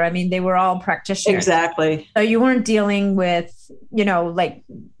crowd there. They were all practitioners. Exactly. So you weren't dealing with, like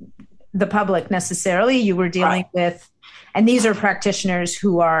the public necessarily. You were dealing with, and these are practitioners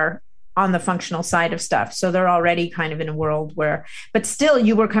who are on the functional side of stuff. So they're already kind of in a world where, but still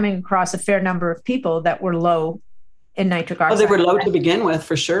you were coming across a fair number of people that were low in nitric oxide. Oh, they were low to begin with,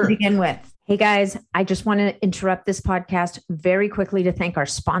 for sure. Hey guys, I just want to interrupt this podcast very quickly to thank our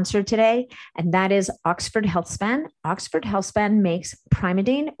sponsor today, and that is Oxford HealthSpan. Oxford HealthSpan makes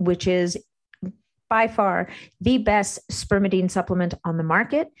Primeadine, which is by far the best spermidine supplement on the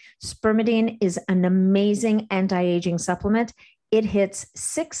market. Spermidine is an amazing anti-aging supplement. It hits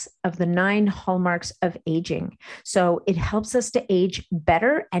 6 of the 9 hallmarks of aging. So it helps us to age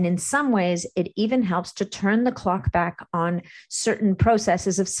better. And in some ways, it even helps to turn the clock back on certain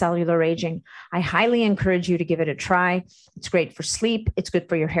processes of cellular aging. I highly encourage you to give it a try. It's great for sleep. It's good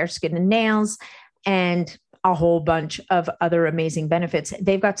for your hair, skin, and nails, and a whole bunch of other amazing benefits.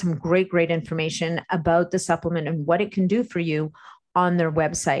 They've got some great information about the supplement and what it can do for you on their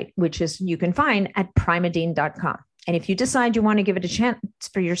website, which is you can find at primeadine.com. And if you decide you want to give it a chance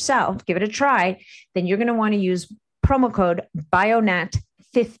for yourself, give it a try, then you're going to want to use promo code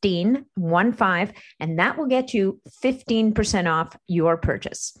BIONAT15, and that will get you 15% off your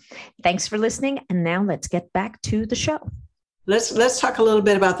purchase. Thanks for listening. And now let's get back to the show. Let's talk a little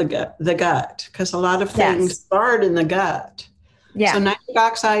bit about the gut, because a lot of things start in the gut. Yeah. So nitric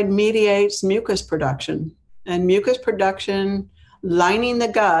oxide mediates mucus production, and mucus production lining the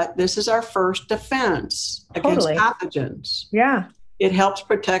gut, this is our first defense against pathogens. Yeah. It helps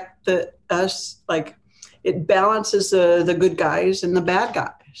protect us, like it balances the good guys and the bad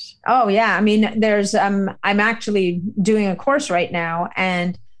guys. Oh yeah. There's, I'm actually doing a course right now,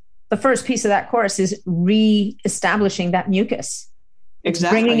 and the first piece of that course is re-establishing that mucus.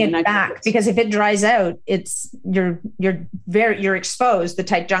 Exactly. Bringing it back, because if it dries out, you're exposed. The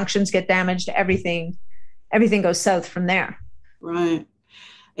tight junctions get damaged. Everything goes south from there. Right.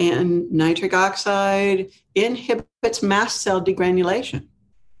 And nitric oxide inhibits mast cell degranulation.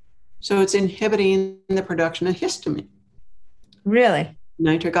 So it's inhibiting the production of histamine. Really?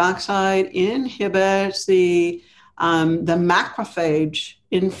 Nitric oxide inhibits the macrophage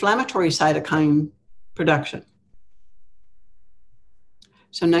inflammatory cytokine production.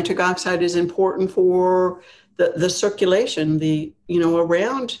 So nitric oxide is important for the circulation,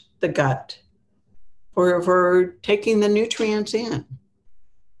 around the gut, for taking the nutrients in.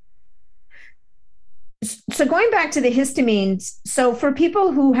 So going back to the histamines, so for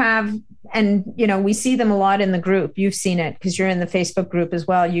people who have, and we see them a lot in the group. You've seen it because you're in the Facebook group as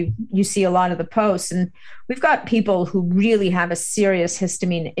well. You see a lot of the posts, and we've got people who really have a serious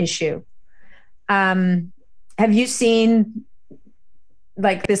histamine issue. Have you seen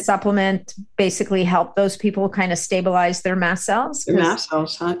like this supplement basically help those people kind of stabilize their mast cells? Mast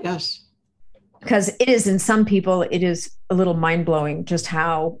cells, huh? Yes. Because it is, in some people, it is a little mind-blowing just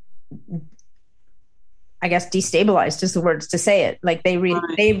how, I guess, destabilized is the words to say it. Like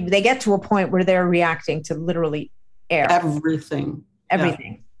they get to a point where they're reacting to literally everything. Yeah.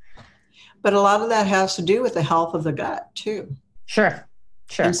 But a lot of that has to do with the health of the gut too. Sure.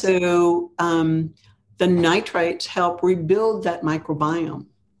 And so the nitrates help rebuild that microbiome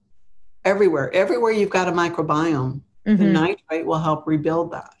everywhere. Everywhere you've got a microbiome, the nitrate will help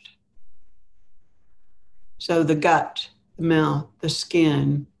rebuild that. So the gut, the mouth, the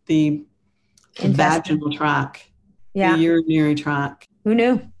skin, the vaginal tract, the urinary tract. Who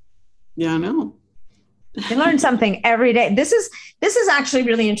knew? Yeah, I know. You learn something every day. This is actually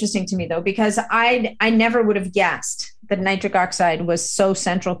really interesting to me though, because I never would have guessed that nitric oxide was so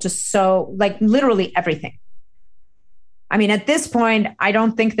central to like literally everything. I mean, at this point, I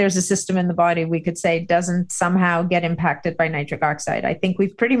don't think there's a system in the body we could say doesn't somehow get impacted by nitric oxide. I think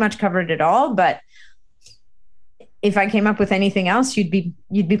we've pretty much covered it all, but if I came up with anything else, you'd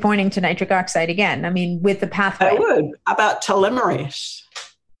be pointing to nitric oxide again. I mean, with the pathway. I would. About telomerase.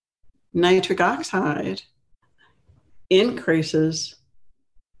 Nitric oxide increases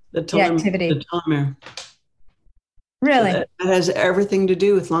the activity. The telomere. Really? So that has everything to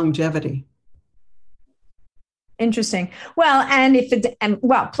do with longevity. Interesting. Well,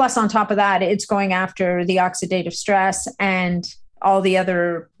 plus on top of that, it's going after the oxidative stress and all the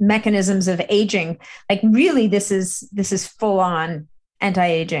other mechanisms of aging. Like really, this is full on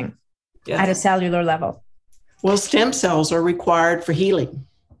anti-aging at a cellular level. Well, stem cells are required for healing.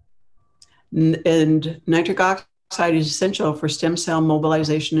 And nitric oxide is essential for stem cell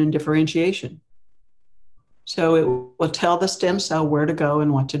mobilization and differentiation. So it will tell the stem cell where to go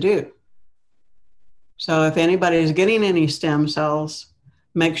and what to do. So if anybody is getting any stem cells,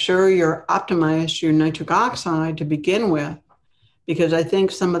 make sure you're optimized your nitric oxide to begin with, because I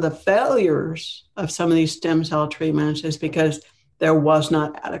think some of the failures of some of these stem cell treatments is because there was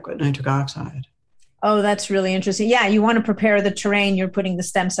not adequate nitric oxide. Oh, that's really interesting. Yeah, you want to prepare the terrain you're putting the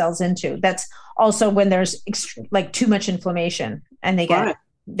stem cells into. That's also when there's like too much inflammation and they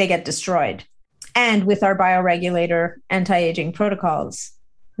get destroyed. And with our bioregulator anti-aging protocols,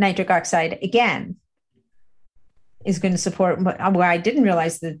 nitric oxide again is going to support. Well, I didn't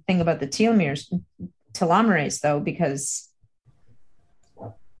realize the thing about the telomerase though, because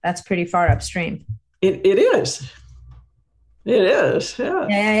that's pretty far upstream. It is. It is. Yeah.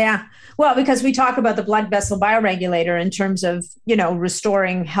 Yeah. Well, because we talk about the blood vessel bioregulator in terms of,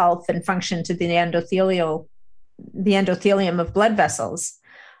 restoring health and function to the endothelium of blood vessels.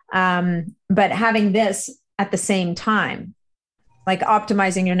 But having this at the same time, like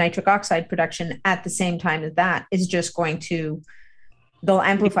optimizing your nitric oxide production at the same time as that is just going to, they'll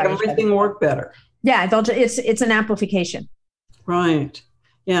amplify everything work better. Yeah. It's an amplification. Right.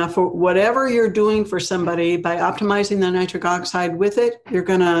 Yeah, for whatever you're doing for somebody, by optimizing the nitric oxide with it, you're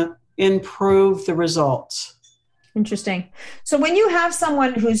going to improve the results. Interesting. So when you have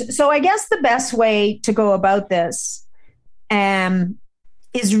someone I guess the best way to go about this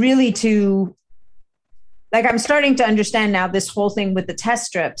is really to, like, I'm starting to understand now this whole thing with the test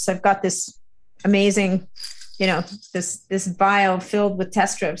strips. I've got this amazing, this vial filled with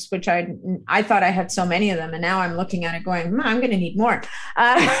test strips, which I thought I had so many of them. And now I'm looking at it going, I'm going to need more,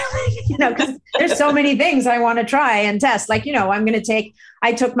 because there's so many things I want to try and test. Like,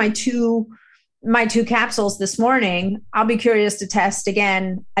 I took my two capsules this morning. I'll be curious to test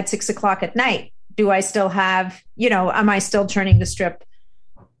again at 6:00 at night. Do I still have, am I still turning the strip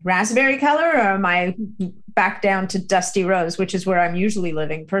raspberry color, or am I back down to dusty rose, which is where I'm usually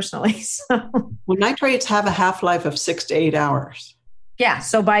living personally? So, well, nitrates have a half-life of 6 to 8 hours. Yeah.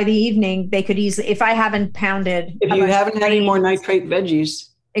 So by the evening, they could easily, if I haven't pounded. If you haven't had any more nitrate veggies.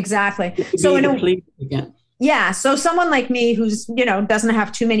 Exactly. So again. Yeah. So someone like me who's, doesn't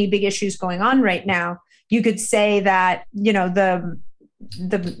have too many big issues going on right now, you could say that,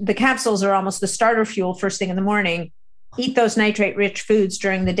 the capsules are almost the starter fuel first thing in the morning. Eat those nitrate rich foods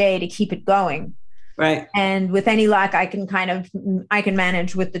during the day to keep it going. Right. And with any luck, I can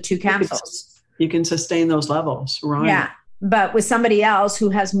manage with the 2 capsules. You can sustain those levels. Right. Yeah. But with somebody else who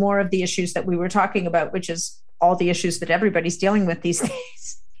has more of the issues that we were talking about, which is all the issues that everybody's dealing with these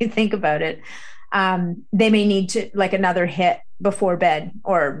days, you think about it, they may need to like another hit before bed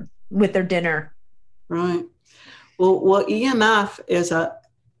or with their dinner, Right. Well, EMF is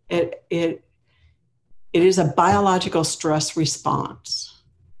it is a biological stress response.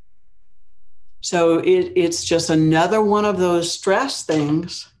 So it's just another one of those stress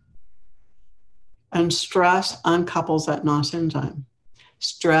things, and stress uncouples that NOS enzyme.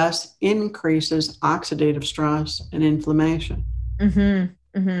 Stress increases oxidative stress and inflammation.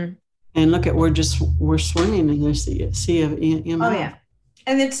 Mm-hmm. Mm-hmm. And look at we're swimming in this sea of EMF. Oh yeah,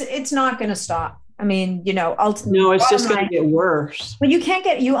 and it's not going to stop. I mean, ultimately, no, it's just going to get worse. But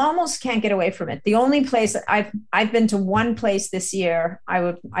you almost can't get away from it. The only place I've been to one place this year.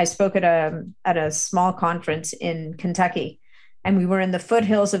 I spoke at a small conference in Kentucky, and we were in the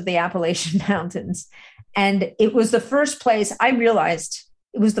foothills of the Appalachian Mountains, and it was the first place I realized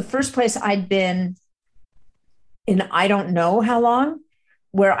it was the first place I'd been in I don't know how long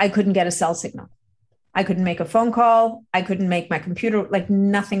where I couldn't get a cell signal. I couldn't make a phone call. I couldn't make my computer, like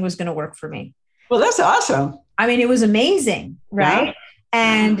nothing was going to work for me. Well, that's awesome. I mean, it was amazing, right? Yeah.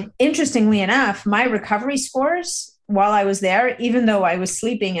 And interestingly enough, my recovery scores while I was there, even though I was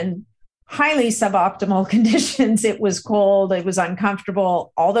sleeping in highly suboptimal conditions, it was cold, it was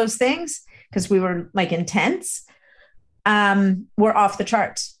uncomfortable, all those things, because we were like intense, were off the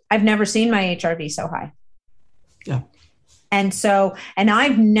charts. I've never seen my HRV so high. Yeah. And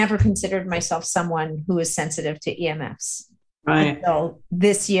I've never considered myself someone who is sensitive to EMFs. Right. Until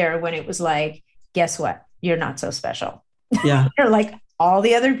this year when it was like, guess what? You're not so special. Yeah. You're like all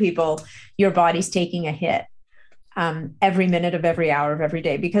the other people, your body's taking a hit every minute of every hour of every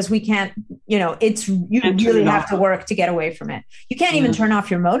day, because we can't, you really have to work to get away from it. You can't even turn off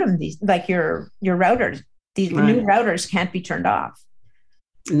your modem, your routers. These new routers can't be turned off.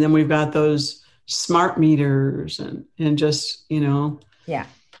 And then we've got those smart meters and just,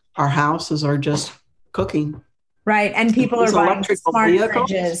 our houses are just cooking. Right. And people are buying smart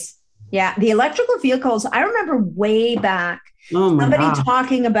fridges. Yeah. The electrical vehicles, I remember way back, somebody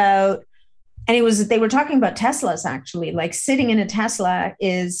talking about, and they were talking about Teslas actually, like sitting in a Tesla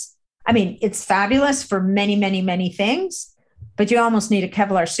it's fabulous for many, many, many things, but you almost need a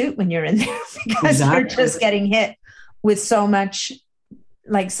Kevlar suit when you're in there because you're just getting hit with so much,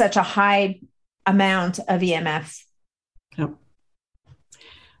 like such a high amount of EMF. Yep.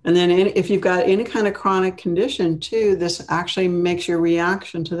 And then if you've got any kind of chronic condition too, this actually makes your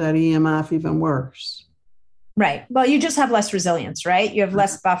reaction to that EMF even worse. Right. Well, you just have less resilience, right? You have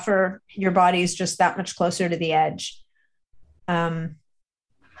less buffer. Your body is just that much closer to the edge. Wow.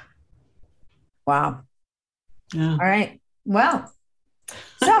 Yeah. All right. Well,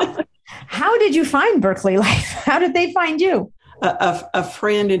 so how did you find Berkeley Life? How did they find you? A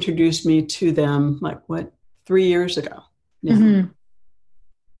friend introduced me to them 3 years ago. Yeah. Mm-hmm.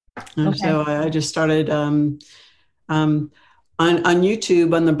 And so I just started on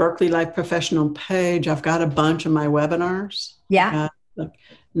YouTube on the Berkeley Life Professional page. I've got a bunch of my webinars. Yeah.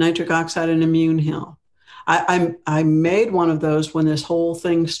 Nitric oxide and immune health. I made one of those when this whole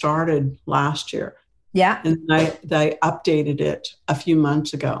thing started last year. Yeah. And I updated it a few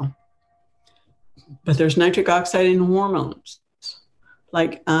months ago. But there's nitric oxide in hormones.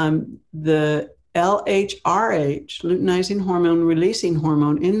 Like the LHRH, luteinizing hormone releasing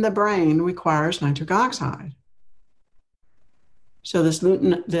hormone in the brain, requires nitric oxide. So the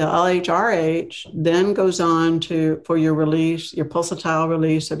LHRH then goes on for your release, your pulsatile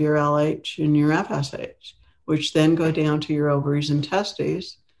release of your LH and your FSH, which then go down to your ovaries and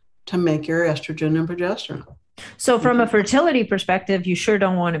testes to make your estrogen and progesterone. So from a fertility perspective, you sure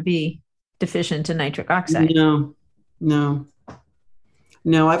don't want to be deficient in nitric oxide.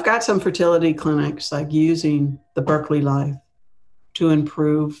 No, I've got some fertility clinics like using the Berkeley Life to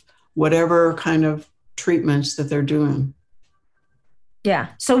improve whatever kind of treatments that they're doing. Yeah.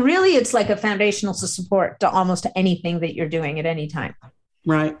 So really it's like a foundational support to almost anything that you're doing at any time.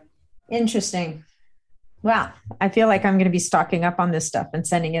 Right. Interesting. Wow. I feel like I'm going to be stocking up on this stuff and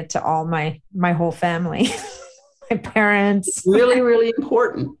sending it to all my whole family, my parents. Really, really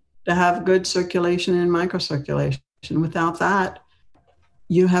important to have good circulation and microcirculation. Without that,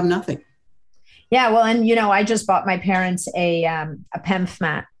 you have nothing. Yeah. Well, and I just bought my parents a PEMF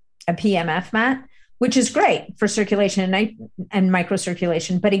mat, a PMF mat, which is great for circulation and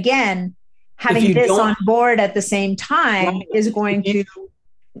microcirculation. But again, having this on board at the same time is going to.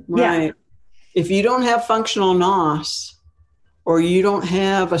 Right. Yeah. If you don't have functional NOS, or you don't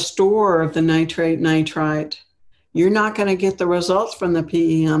have a store of the nitrite, you're not going to get the results from the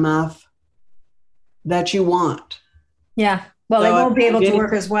PEMF that you want. Yeah. Well, they won't be able to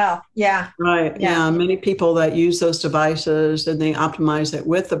work as well. Yeah. Right. Yeah. Many people that use those devices and they optimize it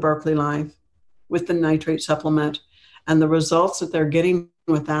with the Berkeley Life, with the nitrate supplement, and the results that they're getting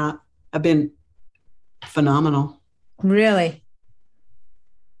with that have been phenomenal. Really?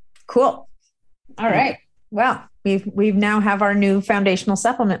 Cool. All right. Well, we've now have our new foundational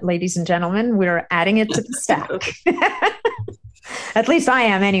supplement, ladies and gentlemen. We're adding it to the stack. At least I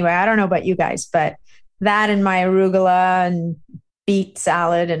am anyway. I don't know about you guys, but that and my arugula and beet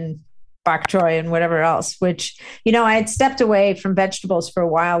salad and bok choy and whatever else, which, I had stepped away from vegetables for a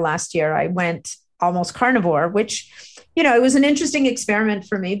while last year. I went almost carnivore, which, it was an interesting experiment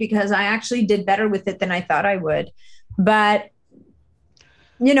for me because I actually did better with it than I thought I would. But,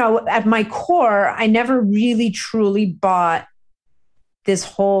 at my core, I never really truly bought this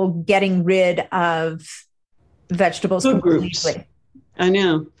whole getting rid of vegetables Food completely. Groups. I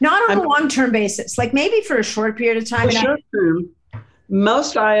know. Not on a long-term basis, like maybe for a short period of time. For short term,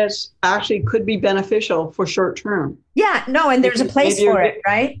 most diets actually could be beneficial for short term. Yeah, no, and there's a place for it,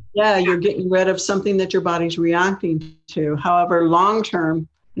 right? Yeah, you're getting rid of something that your body's reacting to. However, long term,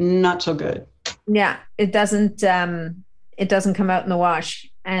 not so good. Yeah, it doesn't come out in the wash.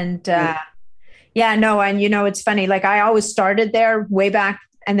 And and it's funny. Like I always started there way back,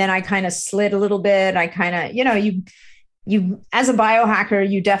 and then I kind of slid a little bit. I kind of, you as a biohacker,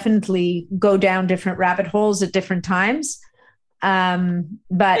 you definitely go down different rabbit holes at different times.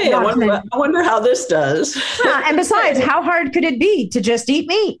 But hey, I wonder how this does. And besides, how hard could it be to just eat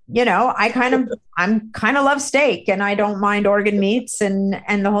meat? I'm kind of love steak, and I don't mind organ meats and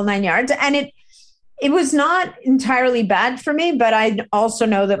the whole 9 yards. And it was not entirely bad for me, but I also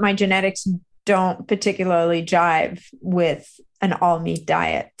know that my genetics don't particularly jive with an all meat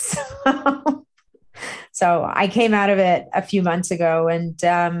diet. So I came out of it a few months ago, and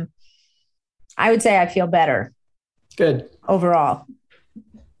I would say I feel better. Good. Overall.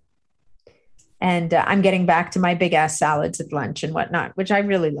 And I'm getting back to my big ass salads at lunch and whatnot, which I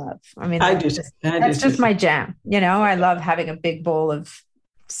really love. I mean, that's just my jam. I love having a big bowl of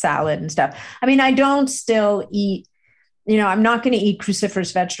salad and stuff. I mean, I don't still eat, I'm not going to eat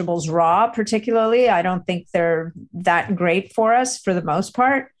cruciferous vegetables raw, particularly. I don't think they're that great for us for the most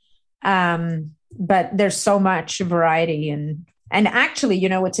part. But there's so much variety. And actually,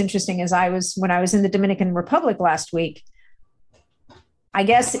 what's interesting is when I was in the Dominican Republic last week, I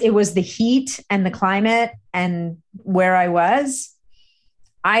guess it was the heat and the climate and where I was.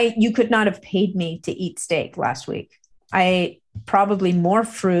 You could not have paid me to eat steak last week. I ate probably more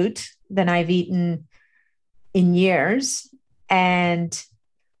fruit than I've eaten in years. And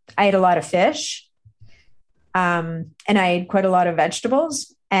I ate a lot of fish. And I ate quite a lot of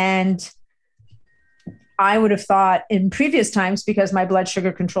vegetables. And I would have thought in previous times, because my blood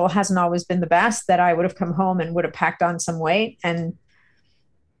sugar control hasn't always been the best, that I would have come home and would have packed on some weight. And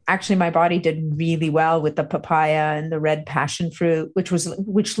actually my body did really well with the papaya and the red passion fruit,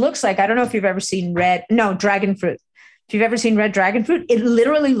 which looks like, I don't know if you've ever seen dragon fruit. If you've ever seen red dragon fruit, it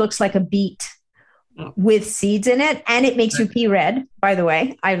literally looks like a beet with seeds in it. And it makes you pee red, by the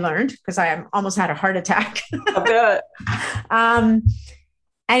way. I learned because I almost had a heart attack. I bet.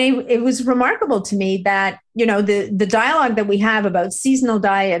 And it was remarkable to me that, the dialogue that we have about seasonal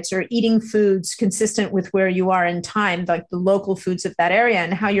diets or eating foods consistent with where you are in time, like the local foods of that area,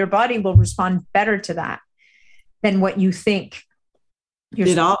 and how your body will respond better to that than what you think.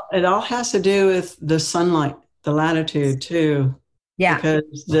 It all has to do with the sunlight, the latitude too. Yeah.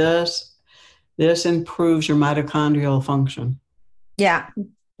 Because this improves your mitochondrial function. Yeah.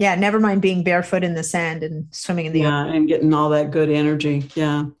 Yeah, never mind being barefoot in the sand and swimming in the ocean. And getting all that good energy.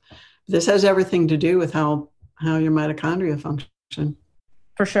 Yeah. This has everything to do with how your mitochondria function.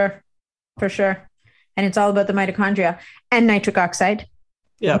 For sure. And it's all about the mitochondria and nitric oxide.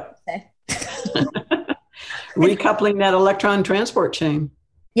 Yep. Recoupling that electron transport chain.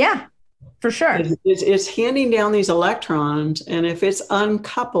 Yeah, for sure. It's handing down these electrons, and if it's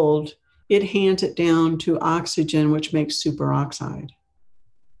uncoupled, it hands it down to oxygen, which makes superoxide.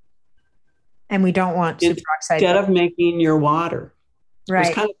 And we don't want superoxide. Instead of making your water. Right.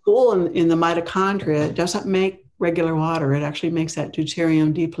 It's kind of cool in the mitochondria. It doesn't make regular water. It actually makes that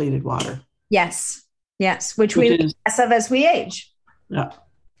deuterium depleted water. Yes. Which we lose less of as we age. Yeah.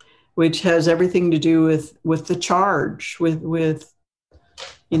 Which has everything to do with the charge, with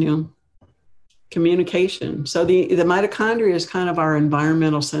communication. So the mitochondria is kind of our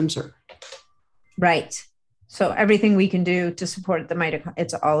environmental sensor. Right. So everything we can do to support the mitochondria,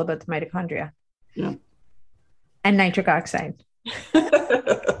 it's all about the mitochondria. Yeah. And nitric oxide.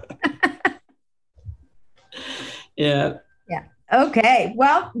 Yeah. Okay.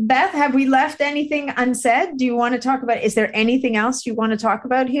 Well, Beth, have we left anything unsaid? Do you want to talk about, is there anything else you want to talk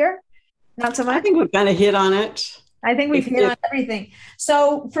about here? Not so much. I think we've kind of hit on it. I think we've hit on everything.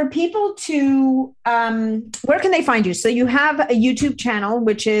 So for people to, where can they find you? So you have a YouTube channel,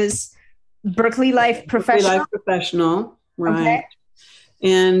 which is Berkeley Life Berkeley Professional. Life Professional, right? Okay.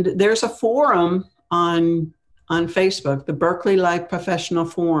 And there's a forum on Facebook, the Berkeley Life Professional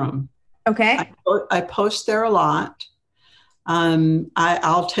Forum. Okay. I post there a lot.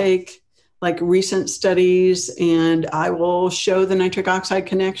 I'll take like recent studies and I will show the nitric oxide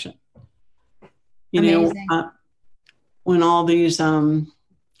connection. Amazing. When all these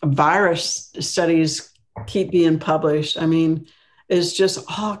virus studies keep being published, I mean, it's just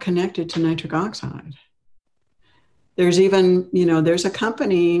all connected to nitric oxide. There's even, there's a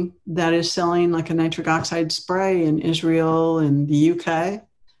company that is selling like a nitric oxide spray in Israel and the UK.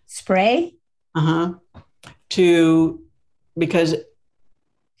 Spray? Because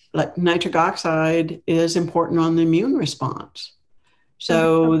like nitric oxide is important on the immune response.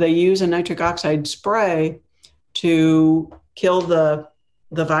 So they use a nitric oxide spray to kill the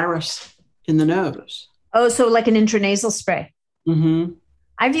virus in the nose. Oh, so like an intranasal spray. Mm-hmm.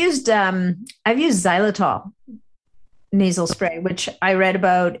 I've used xylitol nasal spray, which I read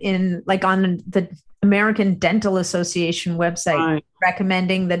about on the American Dental Association website, right,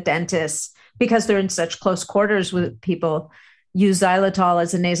 recommending that dentists, because they're in such close quarters with people, use xylitol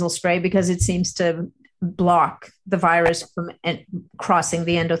as a nasal spray because it seems to block the virus from crossing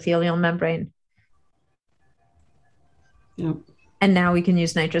the endothelial membrane. Yep. And now we can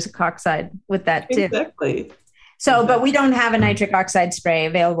use nitric oxide with that too. Exactly. So, but we don't have a nitric oxide spray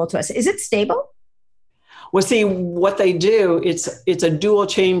available to us. Is it stable? Well, see, what they do, it's a dual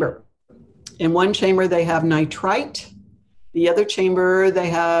chamber. In one chamber, they have nitrite. The other chamber, they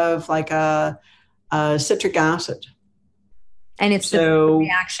have like a citric acid. And it's the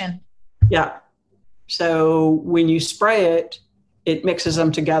reaction. Yeah. So when you spray it, it mixes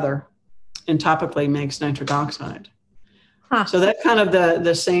them together and topically makes nitric oxide. Huh. So that's kind of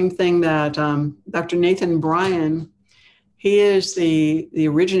the same thing that Dr. Nathan Bryan, he is the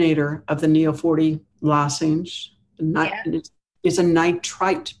originator of the Neo 40 lozenge. It's a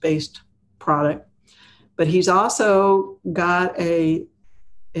nitrite-based product, but he's also got a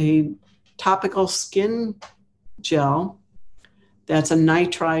topical skin gel that's a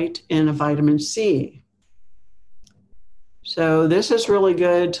nitrite and a vitamin C. So this is really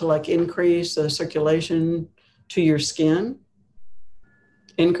good to like increase the circulation to your skin.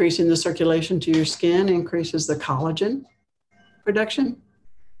 Increasing the circulation to your skin increases the collagen production.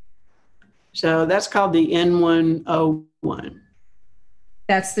 So that's called the N101.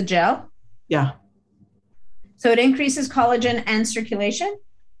 That's the gel? Yeah. So it increases collagen and circulation?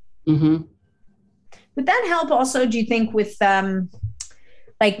 Mm-hmm. Would that help also, do you think, with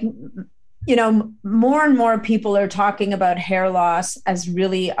more and more people are talking about hair loss as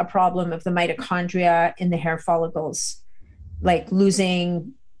really a problem of the mitochondria in the hair follicles, like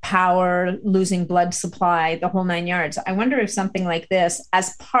losing power, losing blood supply, the whole 9 yards. I wonder if something like this,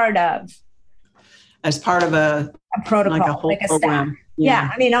 as part of a protocol, like a whole program. Yeah,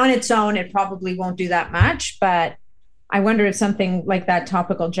 I mean, on its own, it probably won't do that much, but I wonder if something like that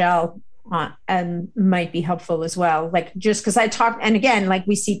topical gel might be helpful as well. Like, just because and again, like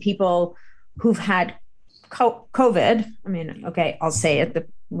we see people who've had COVID. I mean, okay, I'll say it, the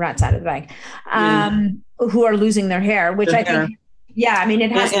rat's out of the bag, who are losing their hair, which I think, I mean,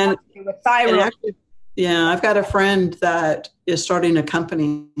 it has to do with thyroid. Actually, I've got a friend that is starting a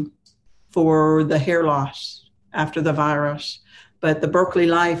company for the hair loss after the virus, but the Berkeley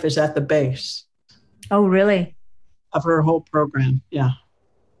Life is at the base. Oh, really? Of her whole program, yeah.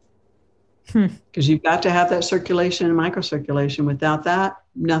 Because you've got to have that circulation and microcirculation. Without that,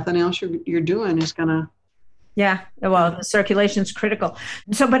 nothing else you're doing is gonna. Yeah, well, the circulation is critical.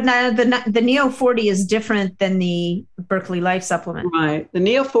 So, but now the Neo 40 is different than the Berkeley Life supplement. Right. The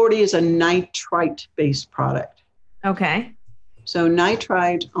Neo 40 is a nitrite-based product. Okay. So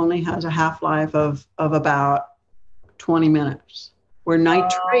nitrite only has a half-life of about 20 minutes, where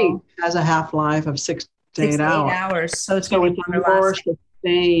nitrate has a half-life of 6 to 8 hours. So it's going to be more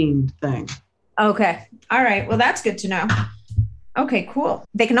sustained thing. Okay. All right. Well, that's good to know. Okay, cool.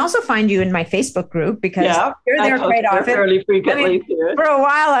 They can also find you in my Facebook group because you're there quite often. Fairly frequently too. For a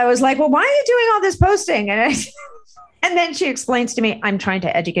while, I was like, well, why are you doing all this posting? And then she explains to me, I'm trying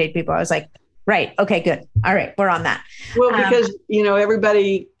to educate people. I was like, right. Okay, good. All right. We're on that. Well, because,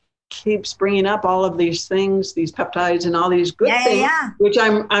 everybody keeps bringing up all of these things, these peptides and all these good things, which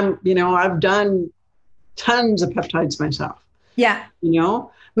I've done tons of peptides myself. Yeah.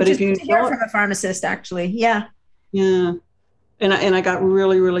 But if you hear from a pharmacist, actually. Yeah. Yeah. And I got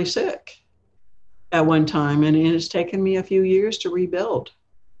really, really sick at one time, and it's taken me a few years to rebuild.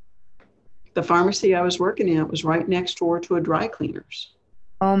 The pharmacy I was working at was right next door to a dry cleaners.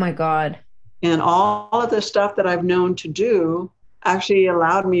 Oh my God. And all of the stuff that I've known to do actually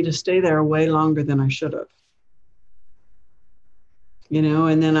allowed me to stay there way longer than I should have.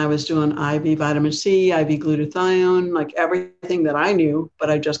 And then I was doing IV vitamin C, IV glutathione, like everything that I knew, but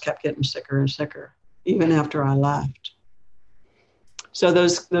I just kept getting sicker and sicker, even after I left. So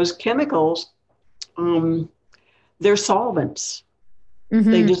those chemicals, they're solvents. Mm-hmm.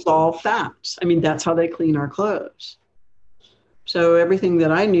 They dissolve fats. I mean, that's how they clean our clothes. So everything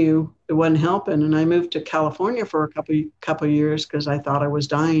that I knew, it wasn't helping. And I moved to California for a couple of years because I thought I was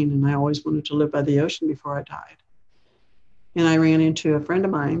dying, and I always wanted to live by the ocean before I died. And I ran into a friend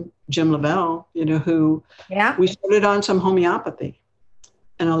of mine, Jim Lavelle, who we started on some homeopathy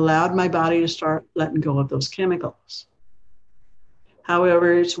and allowed my body to start letting go of those chemicals.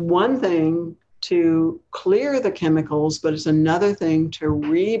 However, it's one thing to clear the chemicals, but it's another thing to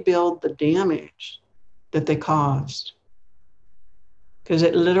rebuild the damage that they caused. Because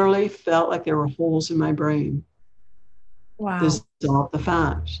it literally felt like there were holes in my brain. Wow. Dissolve the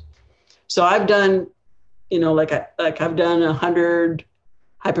fats. So I've done, I've done 100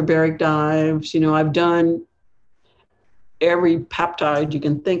 hyperbaric dives. I've done every peptide you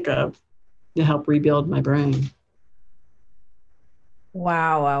can think of to help rebuild my brain.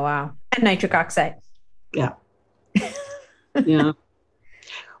 Wow. And nitric oxide. Yeah. Yeah.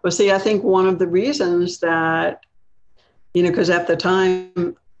 Well, see, I think one of the reasons that, because at the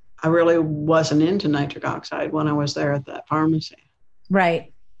time I really wasn't into nitric oxide when I was there at that pharmacy.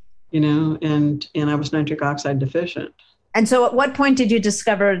 Right. And I was nitric oxide deficient. And so at what point did you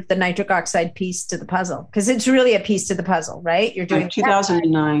discover the nitric oxide piece to the puzzle? Because it's really a piece to the puzzle, right? You're doing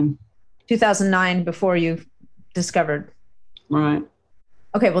 2009. 2009 before you discovered. Right.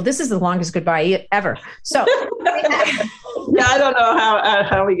 Okay, well, this is the longest goodbye ever. So, yeah, I don't know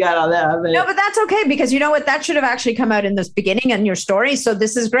how we got on that. No, but that's okay, because you know what? That should have actually come out in this beginning in your story. So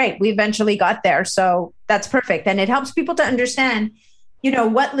this is great. We eventually got there. So that's perfect. And it helps people to understand,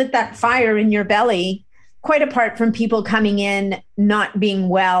 what lit that fire in your belly, quite apart from people coming in, not being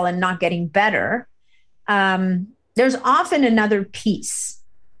well and not getting better. There's often another piece,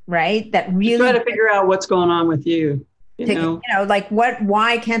 right? That really try to figure out what's going on with you. Like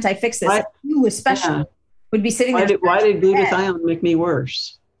why can't I fix this? You especially would be sitting there. Why did glutathione make me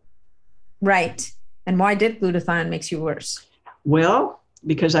worse? Right. And why did glutathione makes you worse? Well,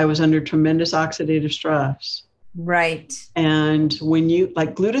 because I was under tremendous oxidative stress. Right. And when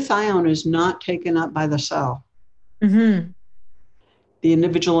glutathione is not taken up by the cell. Mm-hmm. The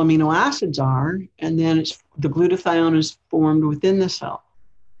individual amino acids are, and then the glutathione is formed within the cell.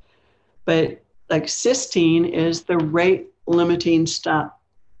 But like cysteine is the rate limiting step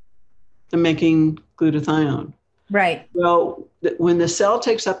to making glutathione. Right. Well, when the cell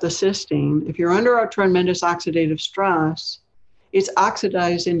takes up the cysteine, if you're under a tremendous oxidative stress, it's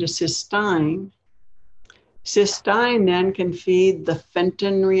oxidized into cysteine. Cysteine then can feed the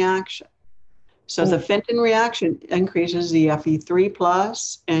Fenton reaction. So the Fenton reaction increases the Fe3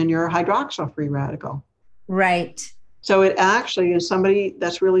 plus and your hydroxyl free radical. Right. So it actually is somebody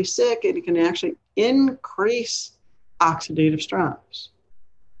that's really sick, it can actually increase oxidative stress.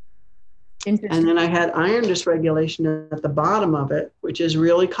 And then I had iron dysregulation at the bottom of it, which is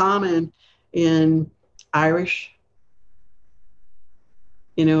really common in Irish.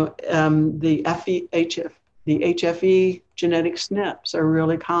 The HFE genetic SNPs are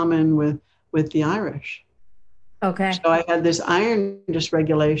really common with the Irish. Okay. So I had this iron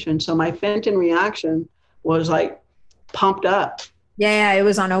dysregulation. So my Fenton reaction was like pumped up. Yeah, it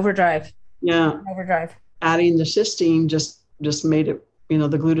was on overdrive. Yeah. Overdrive. Adding the cysteine just made it, the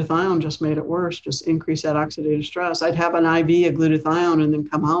glutathione just made it worse, just increased that oxidative stress. I'd have an IV of glutathione and then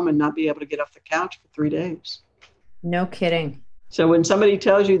come home and not be able to get off the couch for 3 days. No kidding. So when somebody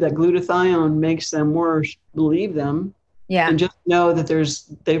tells you that glutathione makes them worse, believe them. Yeah. And just know that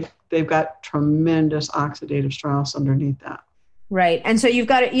they've got tremendous oxidative stress underneath that. Right. And so you've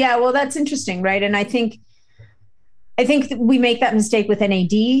got it. Yeah, well, that's interesting, right? And I think we make that mistake with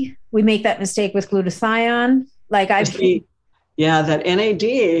NAD. We make that mistake with glutathione. That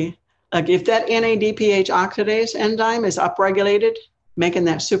NAD, like if that NADPH oxidase enzyme is upregulated, making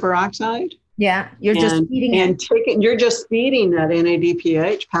that superoxide. Yeah, you're just feeding you're just feeding that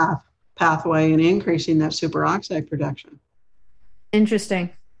NADPH pathway and increasing that superoxide production.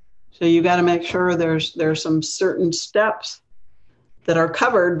 Interesting. So you got to make sure there's some certain steps that are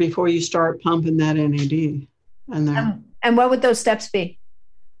covered before you start pumping that NAD in there. And what would those steps be?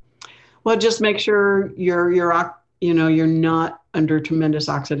 Well, just make sure you're not under tremendous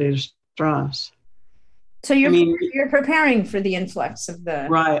oxidative stress. So you're preparing for the influx of the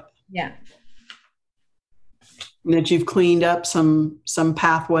right. Yeah. And that you've cleaned up some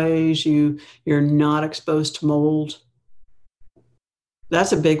pathways. You're not exposed to mold.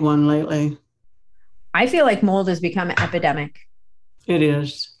 That's a big one lately. I feel like mold has become epidemic. It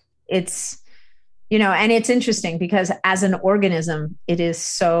is. It's, and it's interesting because as an organism, it is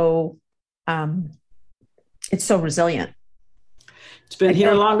so, it's so resilient. It's been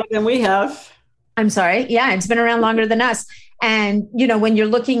here longer than we have. I'm sorry. Yeah, it's been around longer than us. And, when you're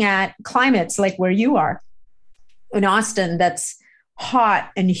looking at climates like where you are in Austin, that's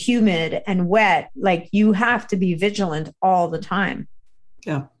hot and humid and wet, like you have to be vigilant all the time.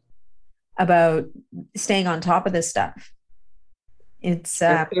 Yeah. About staying on top of this stuff. It's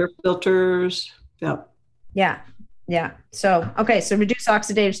air filters. Yeah. Yeah. So, okay. So reduce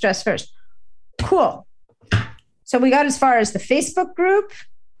oxidative stress first. Cool. So we got as far as the Facebook group.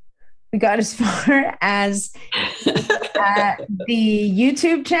 We got as far as the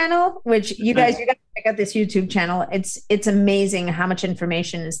YouTube channel, which you guys got to check out this YouTube channel. It's amazing how much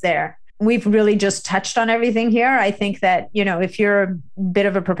information is there. We've really just touched on everything here. I think that, if you're a bit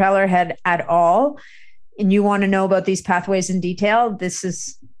of a propeller head at all and you want to know about these pathways in detail, this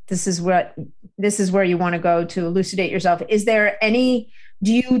is where you want to go to elucidate yourself.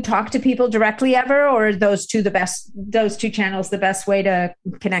 Do you talk to people directly ever, or are those two channels the best way to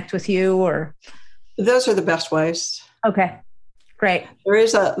connect with you? Or those are the best ways. Okay, great. There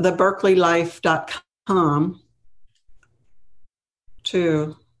is the berkeleylife.com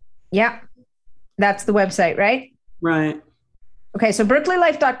too. Yeah, that's the website, right? Right. Okay, so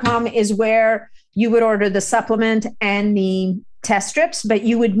berkeleylife.com is where you would order the supplement and the test strips, but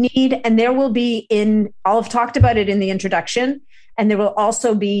you would need, and there will be I'll have talked about it in the introduction, and there will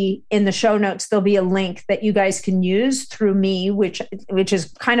also be in the show notes, there'll be a link that you guys can use through me, which is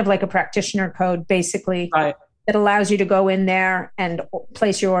kind of like a practitioner code, basically, right, that allows you to go in there and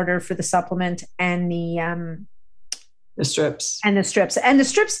place your order for the supplement and the strips. And the strips.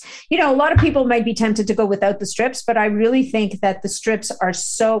 A lot of people might be tempted to go without the strips, but I really think that the strips are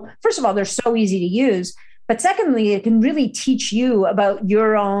first of all, they're so easy to use. But secondly, it can really teach you about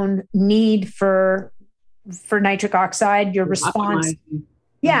your own need for nitric oxide, your response.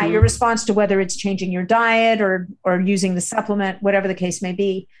 Yeah, your response to whether it's changing your diet or using the supplement, whatever the case may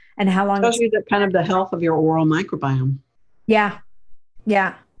be, and how long. It tells you the health of your oral microbiome. Yeah.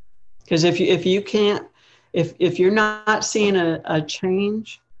 Because if you can't, if you're not seeing a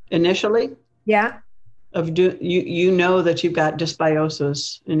change initially, yeah, you know that you've got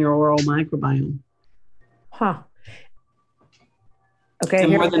dysbiosis in your oral microbiome. Huh. Okay.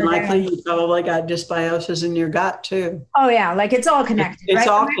 And more than likely, you probably got dysbiosis in your gut too. Oh yeah, like it's all connected. It's right?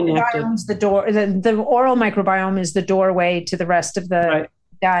 all connected. The door. The oral microbiome is the doorway to the rest of the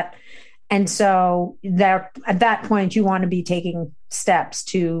gut, and so at that point, you want to be taking steps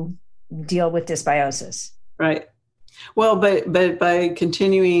to deal with dysbiosis. Right. Well, but by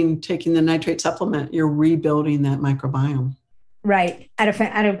continuing taking the nitrate supplement, you're rebuilding that microbiome. Right. At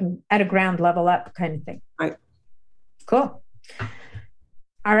a ground level up kind of thing. Right. Cool.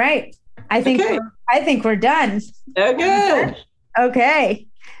 All right. I think we're done. Okay. Okay.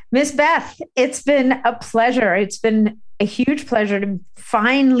 Miss Beth, it's been a pleasure. It's been a huge pleasure to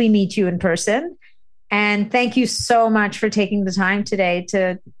finally meet you in person. And thank you so much for taking the time today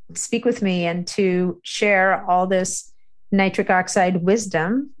to speak with me and to share all this nitric oxide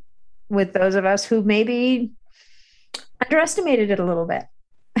wisdom with those of us who maybe underestimated it a little bit.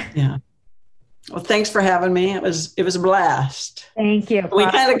 Yeah. Well, thanks for having me. It was a blast. Thank you. We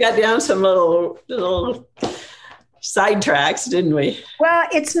kind of got down some little sidetracks, didn't we? Well,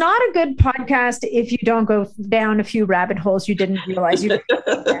 it's not a good podcast if you don't go down a few rabbit holes you didn't realize you.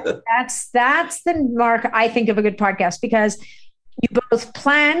 That's the mark, I think, of a good podcast, because you both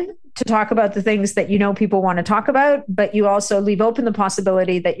plan to talk about the things that people want to talk about, but you also leave open the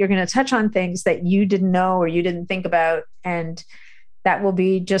possibility that you're going to touch on things that you didn't know or you didn't think about, and that will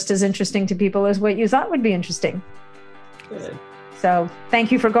be just as interesting to people as what you thought would be interesting. Good. So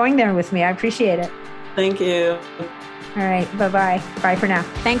thank you for going there with me. I appreciate it. Thank you. All right. Bye-bye. Bye for now.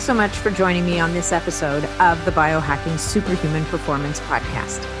 Thanks so much for joining me on this episode of the Biohacking Superhuman Performance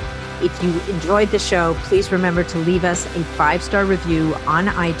Podcast. If you enjoyed the show, please remember to leave us a 5-star review on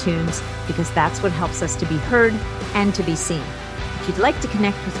iTunes, because that's what helps us to be heard and to be seen. If you'd like to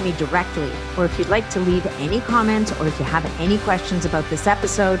connect with me directly, or if you'd like to leave any comments, or if you have any questions about this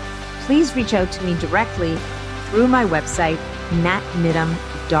episode, please reach out to me directly through my website,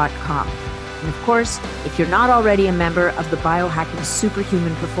 natnidham.com. And of course, if you're not already a member of the Biohacking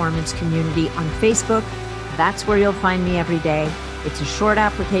Superhuman Performance community on Facebook, that's where you'll find me every day. It's a short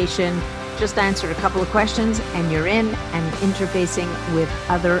application. Just answer a couple of questions and you're in and interfacing with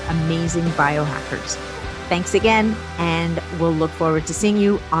other amazing biohackers. Thanks again, and we'll look forward to seeing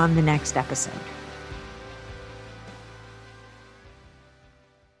you on the next episode.